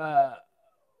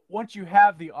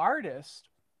have the artist,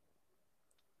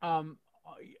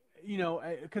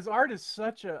 because art is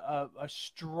such a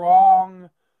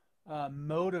strong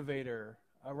motivator,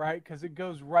 right? Because it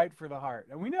goes right for the heart,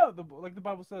 and we know like the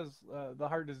Bible says, the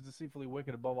heart is deceitfully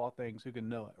wicked above all things. Who can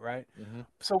know it, right? Mm-hmm.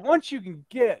 So once you can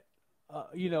get, a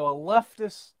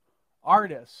leftist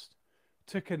artist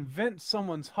to convince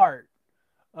someone's heart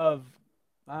of,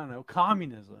 I don't know,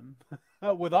 communism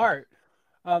with art,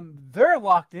 they're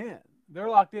locked in. They're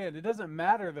locked in. It doesn't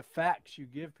matter the facts you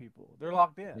give people. They're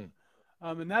locked in.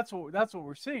 And that's what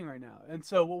we're seeing right now. And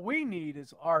so what we need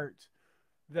is art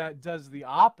that does the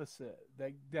opposite,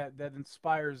 that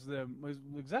inspires them,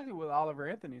 exactly what Oliver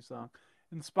Anthony's song,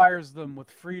 inspires them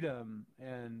with freedom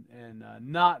and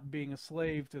not being a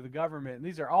slave to the government. And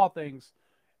these are all things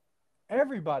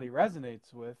everybody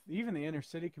resonates with. Even the inner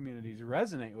city communities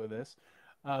resonate with this.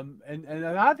 And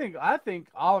I think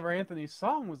Oliver Anthony's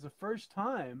song was the first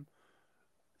time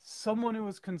someone who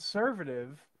was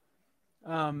conservative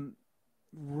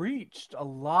reached a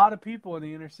lot of people in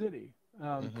the inner city.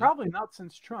 Probably not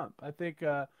since Trump. I think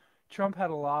Trump had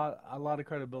a lot of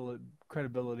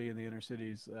credibility in the inner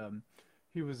cities.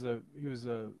 He was a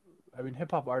I mean,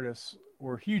 hip hop artists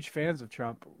were huge fans of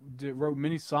Trump. Wrote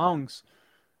many songs.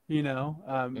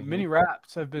 Many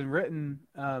raps have been written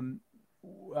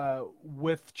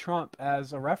with Trump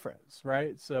as a reference,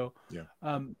 right? So, Yeah.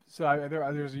 there's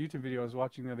a YouTube video I was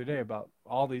watching the other day about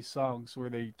all these songs where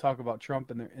they talk about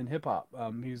Trump in hip hop.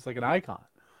 He's like an icon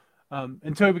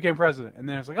until he became president, and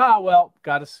then it's like, oh well,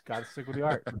 gotta stick with the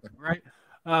art, right?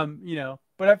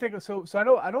 But I think so.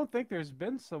 So I don't think there's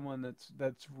been someone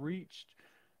that's reached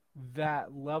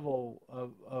that level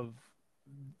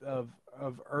of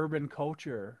urban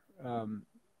culture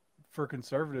for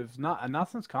conservatives. Not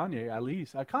since Kanye, at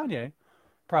least. Kanye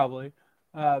probably,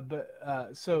 but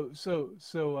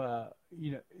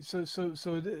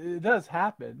it does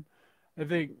happen. I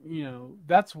think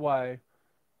that's why.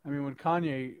 I mean, when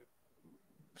Kanye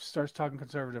starts talking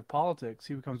conservative politics,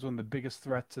 he becomes one of the biggest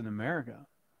threats in America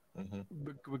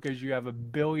because you have a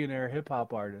billionaire hip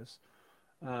hop artist.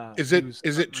 Is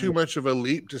it too much of a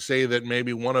leap to say that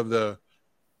maybe one of the,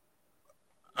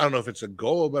 I don't know if it's a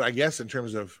goal, but I guess in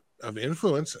terms of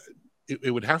influence,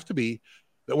 it would have to be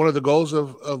that one of the goals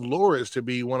of Lore is to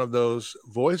be one of those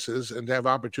voices and to have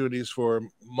opportunities for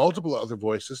multiple other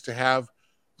voices to have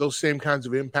those same kinds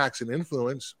of impacts and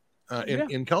influence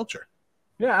in culture.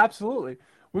 Yeah, absolutely.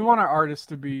 We want our artists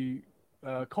to be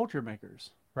culture makers,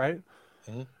 right?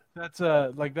 Mm-hmm. That's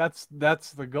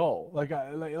the goal.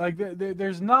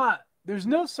 There's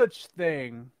no such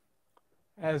thing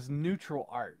as neutral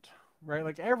art, right?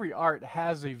 Like every art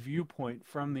has a viewpoint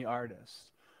from the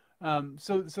artist.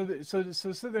 So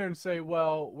sit there and say,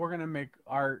 well, we're gonna make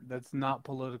art that's not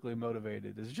politically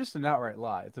motivated. It's just an outright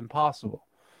lie. It's impossible.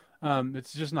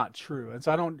 It's just not true. And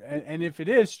so I don't. And if it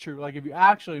is true, like if you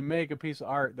actually make a piece of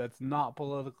art that's not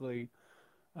politically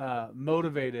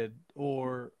motivated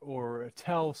or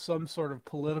tell some sort of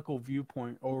political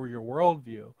viewpoint over your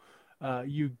worldview,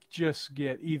 you just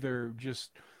get either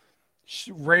just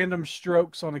random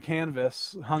strokes on a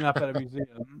canvas hung up at a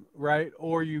museum, right?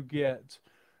 Or you get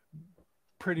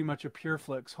pretty much a Pure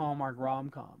Flix Hallmark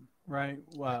rom-com, right?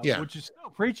 Which is still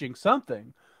preaching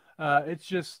something. It's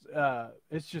just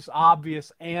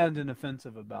obvious and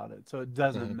inoffensive about it, so it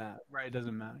doesn't matter, right? It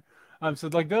doesn't matter. So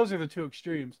like those are the two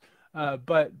extremes.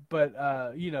 But that's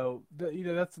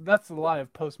the lie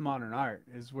of postmodern art,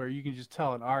 is where you can just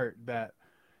tell an art that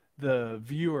the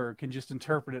viewer can just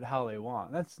interpret it how they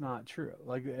want. That's not true.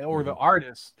 Or the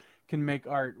artist can make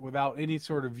art without any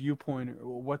sort of viewpoint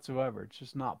whatsoever. It's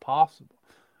just not possible.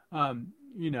 If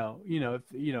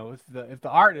the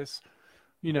artist,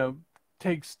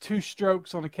 takes two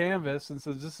strokes on a canvas and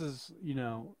says this is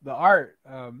the art,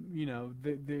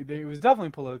 it was definitely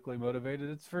politically motivated.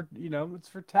 It's for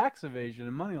tax evasion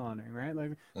and money laundering, right?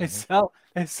 Like they sell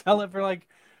it for like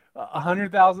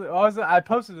 $100,000. I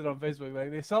posted it on Facebook.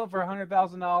 Like they sell it for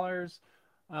 $100,000,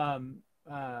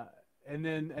 and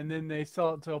then they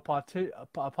sell it to a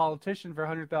politician for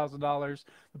 $100,000.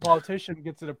 The politician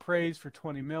gets it appraised for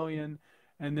 $20 million.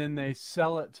 And then they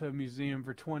sell it to a museum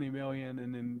for $20 million,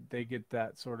 and then they get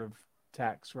that sort of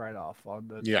tax write-off on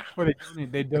the or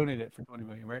they donate it for $20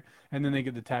 million, right? And then they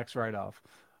get the tax write-off.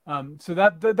 So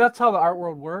that's how the art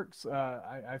world works.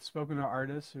 I've spoken to an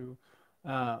artist who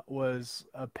was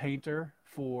a painter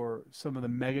for some of the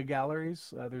mega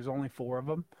galleries. There's only 4 of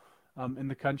them in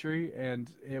the country,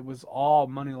 and it was all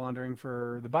money laundering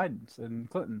for the Bidens and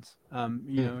Clintons.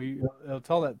 He'll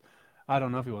tell that. I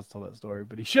don't know if he wants to tell that story,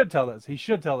 but he should tell that. He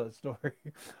should tell that story.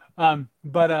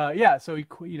 So he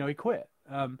quit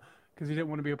because he didn't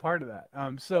want to be a part of that.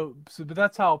 But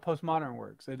that's how postmodern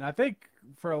works. And I think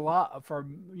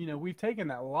we've taken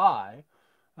that lie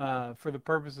for the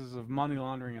purposes of money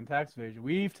laundering and tax evasion.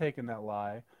 We've taken that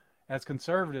lie as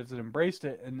conservatives and embraced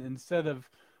it, and instead of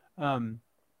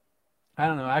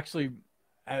actually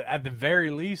at the very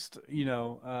least, we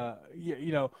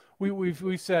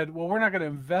said, well, we're not going to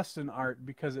invest in art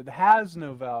because it has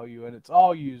no value and it's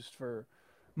all used for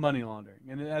money laundering.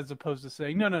 And as opposed to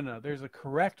saying, no, there's a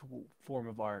correct form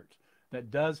of art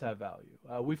that does have value.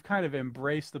 We've kind of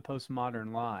embraced the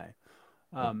postmodern lie,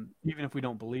 even if we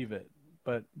don't believe it.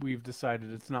 But we've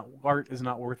decided art is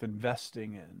not worth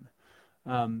investing in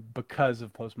because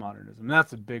of postmodernism. And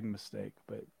that's a big mistake.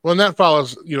 And that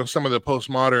follows, some of the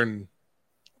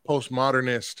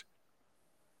postmodernist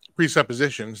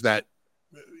presuppositions that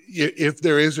if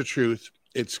there is a truth,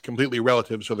 it's completely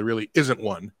relative, so there really isn't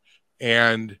one,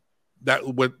 and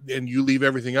you leave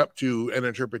everything up to an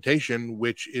interpretation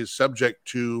which is subject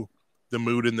to the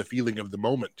mood and the feeling of the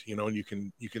moment, and you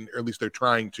can, or at least they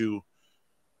try to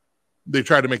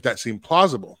make that seem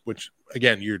plausible, which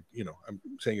again, I'm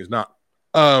saying is not.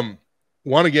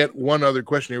 Want to get one other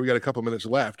question here. We got a couple minutes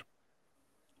left.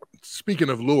 speaking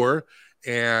of lure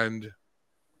and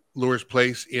lure's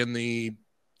place in the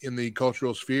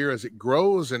cultural sphere as it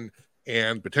grows, and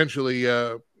potentially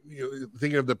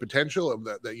thinking of the potential of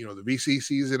that the VC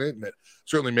sees in it, and that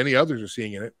certainly many others are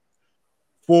seeing in it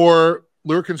for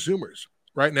lure consumers.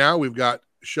 Right now, we've got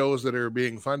shows that are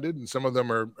being funded, and some of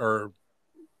them are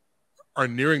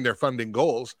nearing their funding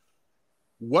goals.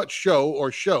 What show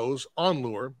or shows on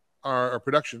lure are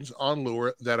productions on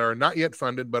lure that are not yet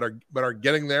funded but are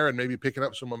getting there and maybe picking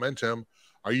up some momentum?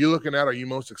 Are you looking at? Are you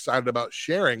most excited about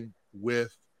sharing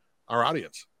with our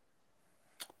audience?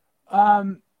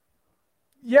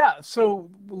 Yeah, so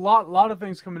lot of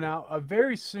things coming out.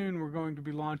 Very soon we're going to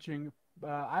be launching.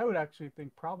 I would actually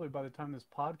think probably by the time this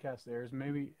podcast airs,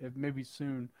 maybe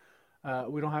soon. I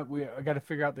got to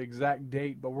figure out the exact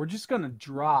date, but we're just going to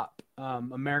drop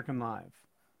American Live,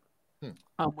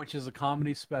 which is a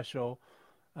comedy special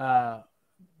uh,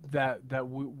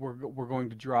 we're going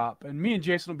to drop. And me and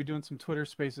Jason will be doing some Twitter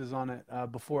Spaces on it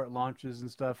before it launches and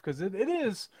stuff, because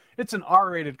it's an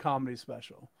R-rated comedy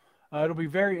special. It'll be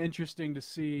very interesting to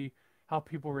see how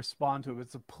people respond to it.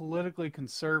 It's a politically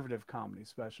conservative comedy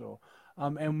special,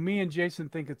 and me and Jason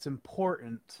think it's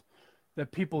important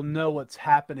that people know what's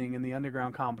happening in the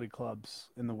underground comedy clubs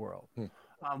in the world.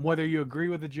 Whether you agree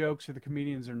with the jokes or the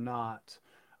comedians or not,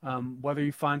 whether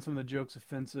you find some of the jokes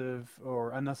offensive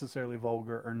or unnecessarily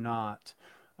vulgar or not,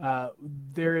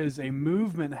 there is a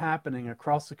movement happening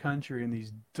across the country in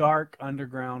these dark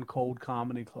underground cold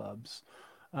comedy clubs,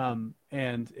 and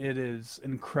it is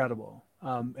incredible.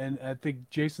 And I think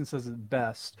Jason says it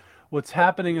best. What's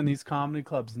happening in these comedy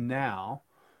clubs now,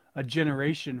 a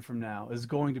generation from now, is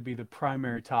going to be the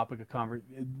primary topic of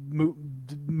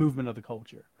movement of the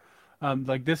culture.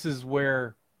 Like, this is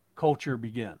where culture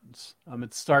begins.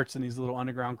 It starts in these little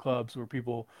underground clubs where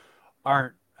people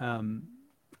aren't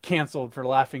canceled for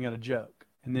laughing at a joke.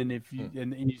 And then if you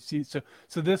and you see, so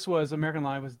this was American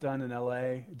Live was done in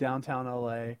L.A., downtown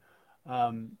L.A.,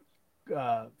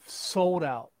 sold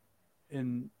out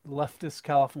in leftist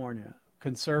California,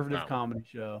 conservative comedy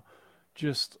show,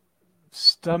 just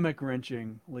stomach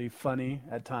wrenchingly funny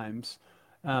at times,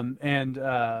 and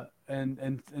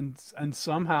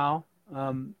somehow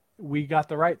we got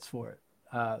the rights for it.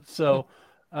 I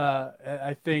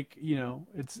think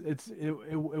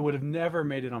it would have never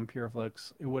made it on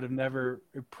PureFlix. It would have never.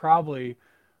 It probably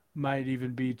might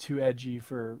even be too edgy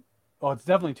for. Oh, it's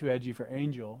definitely too edgy for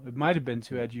Angel. It might have been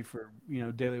too edgy for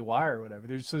Daily Wire or whatever.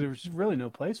 There was just really no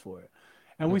place for it,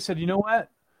 and we said, you know what,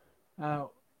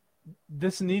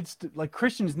 this needs to, like,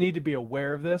 Christians need to be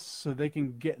aware of this so they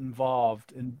can get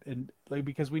involved, and like,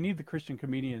 because we need the Christian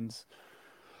comedians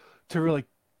to really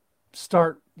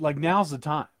start, like, now's the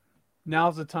time.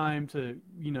 Now's the time to,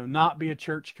 not be a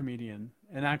church comedian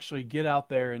and actually get out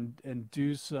there and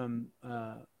do some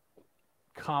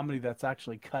comedy that's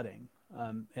actually cutting,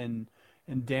 and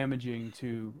damaging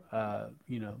to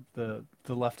the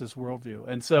leftist worldview.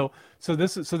 And so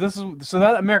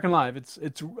that American Live,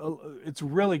 it's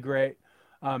really great.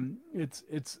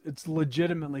 It's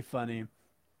legitimately funny.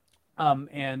 To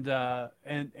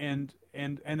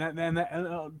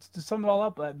sum it all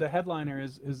up, the headliner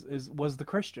was the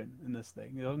Christian in this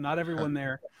thing. Not everyone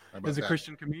there is a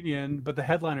Christian comedian, but the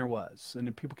headliner was,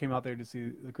 and people came out there to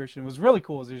see the Christian. It was really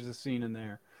cool. There's a scene in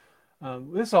there.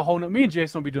 This is a whole. Me and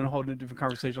Jason will be doing a whole different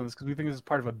conversation on this, because we think this is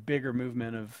part of a bigger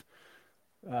movement of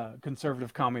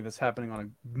conservative comedy that's happening on a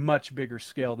much bigger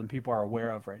scale than people are aware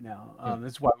of right now.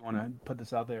 That's why we want to put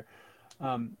this out there.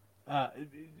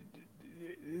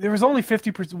 There was only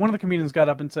 50%. One of the comedians got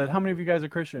up and said, "How many of you guys are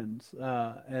Christians?"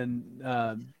 Only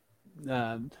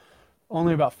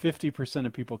about 50%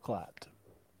 of people clapped.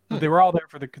 But they were all there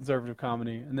for the conservative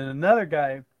comedy. And then another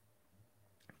guy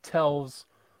tells,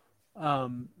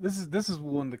 this is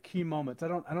one of the key moments. I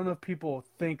don't know if people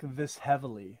think this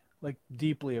heavily, like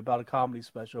deeply, about a comedy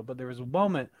special, but there was a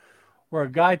moment where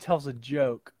a guy tells a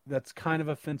joke that's kind of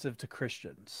offensive to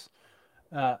Christians,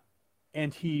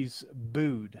 and he's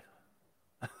booed.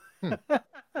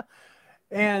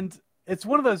 And it's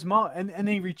one of those moments, and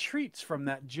he retreats from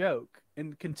that joke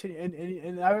and continue.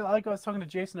 And I was talking to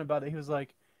Jason about it. He was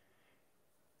like,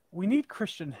 "We need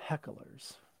Christian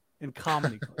hecklers in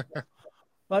comedy clubs."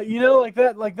 like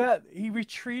that. He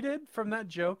retreated from that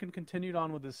joke and continued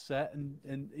on with his set, and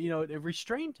it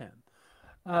restrained him.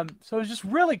 So it's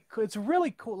really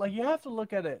cool. Like, you have to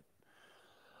look at it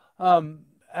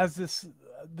as this.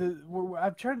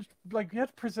 I'm trying to, like, you have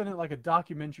to present it like a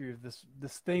documentary of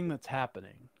this thing that's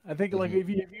happening. I think, like,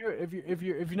 if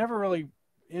you're never really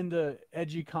into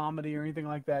edgy comedy or anything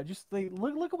like that, just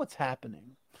look at what's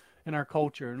happening in our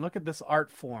culture, and look at this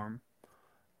art form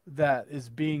that is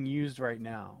being used right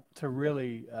now to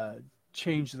really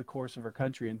change the course of our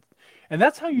country, and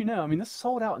that's how you know. I mean, this is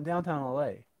sold out in downtown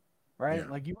LA, right? Yeah.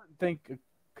 Like you wouldn't think a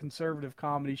conservative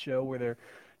comedy show where they're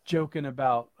joking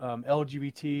about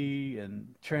LGBT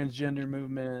and transgender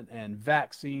movement and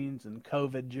vaccines and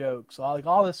COVID jokes,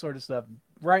 all this sort of stuff,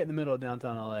 right in the middle of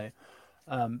downtown LA.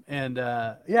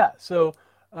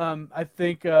 I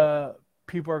think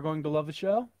people are going to love the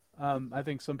show. I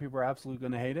think some people are absolutely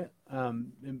going to hate it.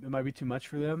 It might be too much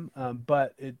for them,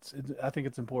 but I think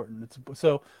it's important.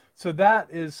 So that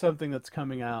is something that's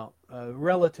coming out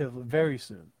relatively very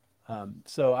soon.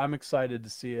 So I'm excited to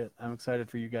see it. I'm excited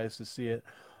for you guys to see it.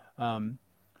 Um,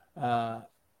 uh,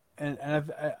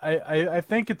 I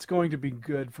think it's going to be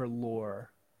good for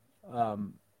lore.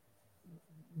 Um,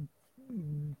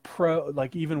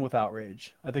 like even with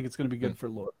outrage, I think it's going to be Hmm. good for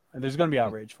lore, and there's going to be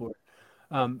outrage for it.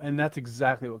 And that's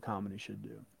exactly what comedy should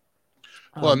do.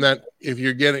 Well, and Um, that if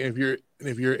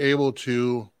you're able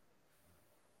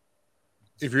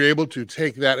to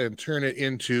take that and turn it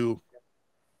into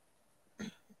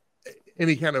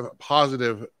any kind of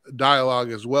positive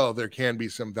dialogue as well, there can be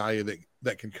some value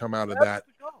that can come out of that's that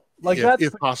the goal. Like that's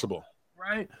if the possible.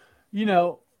 right. You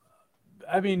know,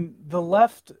 I mean, the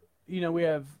left. We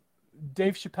have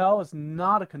Dave Chappelle is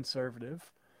not a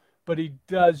conservative, but he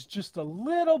does just a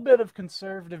little bit of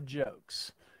conservative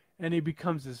jokes, and he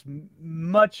becomes this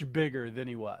much bigger than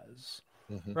he was.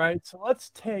 Mm-hmm. Right? So let's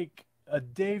take a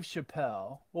Dave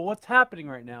Chappelle. Well, what's happening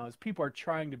right now is people are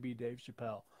trying to be Dave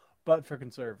Chappelle, but for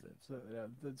conservatives.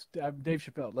 Dave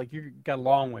Chappelle, like you got a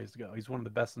long ways to go. He's one of the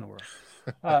best in the world.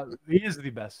 He is the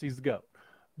best. He's the goat.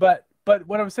 But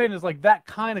what I'm saying is like that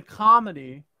kind of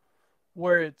comedy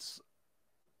where it's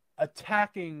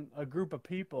attacking a group of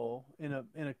people in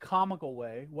a comical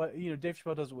way. What Dave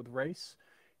Chappelle does it with race.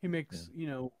 He Yeah. makes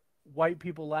white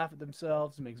people laugh at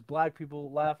themselves. He makes black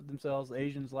people laugh at themselves.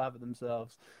 Asians laugh at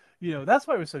themselves. That's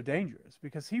why it was so dangerous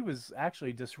because he was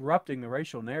actually disrupting the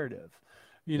racial narrative.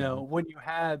 Mm-hmm. When you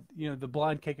had the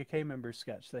blind KKK member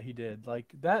sketch that he did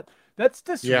like that's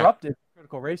Yeah. disruptive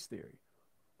critical race theory,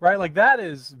 right? Like that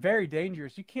is very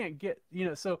dangerous. You can't get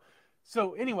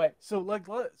so anyway, so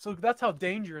that's how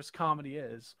dangerous comedy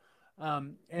is.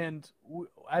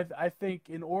 I think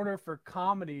in order for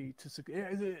comedy to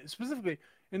specifically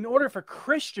in order for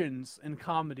Christians in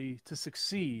comedy to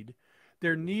succeed,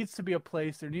 there needs to be a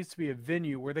place, there needs to be a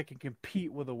venue where they can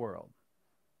compete with the world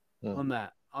Mm.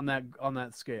 on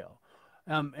that scale.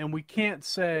 And we can't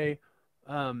say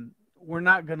we're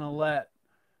not going to let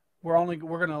we're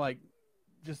going to like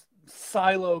just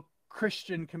silo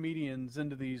Christian comedians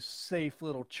into these safe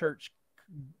little church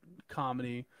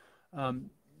comedy um,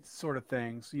 sort of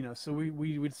things. So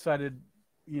we decided,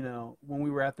 when we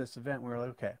were at this event, we were like,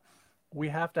 okay, we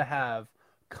have to have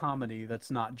comedy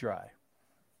that's not dry.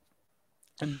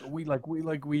 And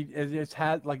it's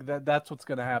had like that's what's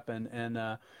going to happen.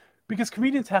 And because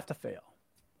comedians have to fail.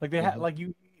 Like they have Mm-hmm. like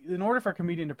you in order for a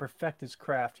comedian to perfect his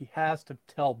craft, he has to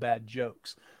tell bad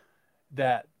jokes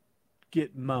that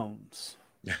get moans.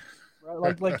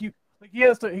 Right? He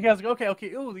has to go, okay,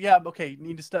 oh yeah, okay, you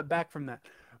need to step back from that.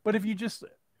 But if you just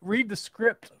read the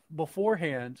script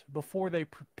beforehand, before they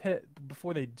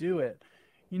do it,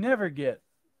 you never get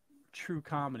true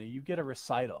comedy. You get a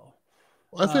recital.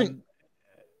 I think Um,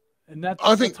 and I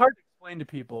that's think hard to explain to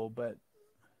people, but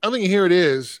I think here it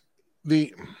is.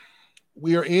 The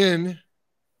we are in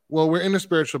we're in a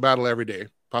spiritual battle every day.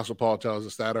 Apostle Paul tells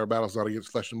us that our battle is not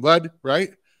against flesh and blood, right?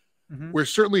 mhm. We're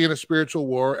certainly in a spiritual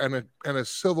war and a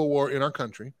civil war in our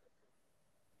country.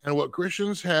 And what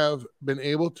Christians have been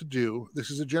able to do, this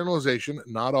is a generalization,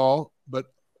 not all, but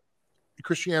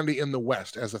Christianity in the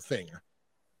West as a thing.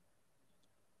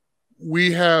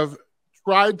 We have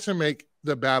tried to make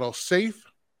the battle safe,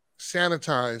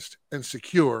 sanitized, and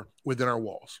secure within our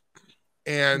walls.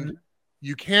 And Mhm.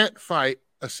 you can't fight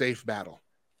a safe battle.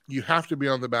 You have to be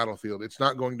on the battlefield. It's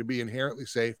not going to be inherently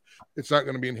safe. It's not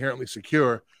going to be inherently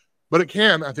secure, but it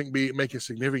can, I think, make a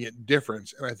significant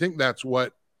difference. And I think that's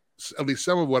what, at least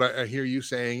some of what I hear you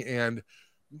saying, and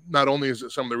not only is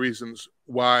it some of the reasons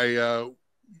why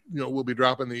we'll be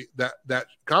dropping that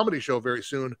comedy show very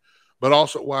soon, but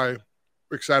also why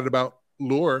we're excited about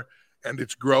Lure and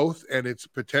its growth and its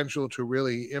potential to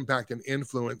really impact and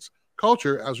influence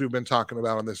culture, as we've been talking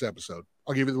about on this episode.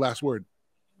 I'll give you the last word.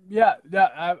 Yeah.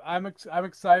 I'm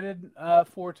excited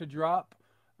for it to drop.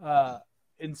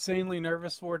 Insanely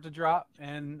nervous for it to drop,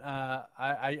 and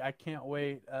I can't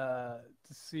wait to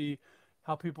see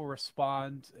how people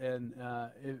respond, and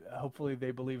hopefully they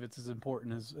believe it's as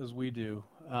important as we do.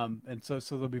 And so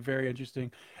they'll be very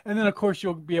interesting. And then of course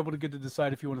you'll be able to get to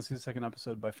decide if you want to see the second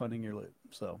episode by funding your loot.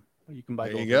 So You can buy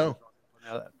there gold. You go.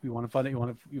 If you want to fund it,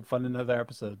 you fund another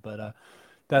episode. But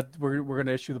that we're going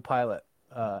to issue the pilot,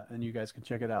 and you guys can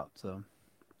check it out. So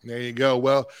there you go.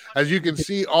 Well, as you can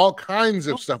see, all kinds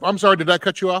of stuff. I'm sorry, did I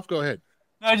cut you off? Go ahead.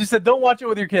 No, I just said don't watch it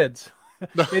with your kids.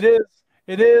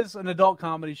 It is an adult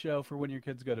comedy show for when your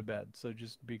kids go to bed. So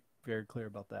just be very clear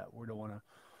about that. We don't want to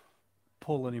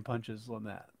pull any punches on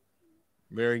that.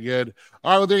 Very good.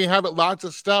 All right, well, there you have it. Lots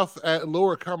of stuff at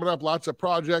Lure coming up, lots of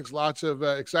projects, lots of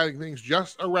exciting things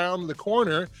just around the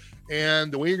corner.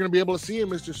 And the way you're going to be able to see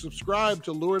them is to subscribe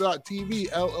to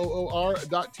lure.tv,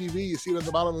 LOOR.TV. You see it at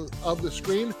the bottom of the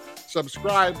screen.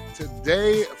 Subscribe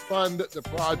today. Fund the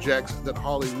projects that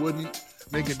Holly wouldn't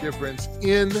make a difference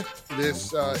in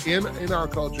this, in our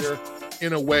culture,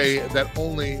 in a way that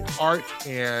only art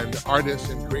and artists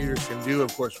and creators can do.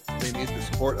 Of course, they need the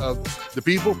support of the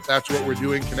people. That's what we're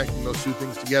doing, connecting those two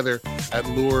things together at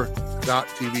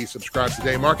lure.tv. Subscribe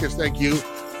today. Marcus, thank you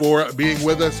for being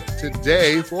with us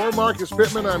today. For Marcus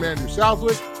Pittman, I'm Andrew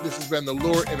Southwick. This has been the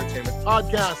Lure Entertainment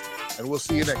Podcast, and we'll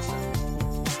see you next time.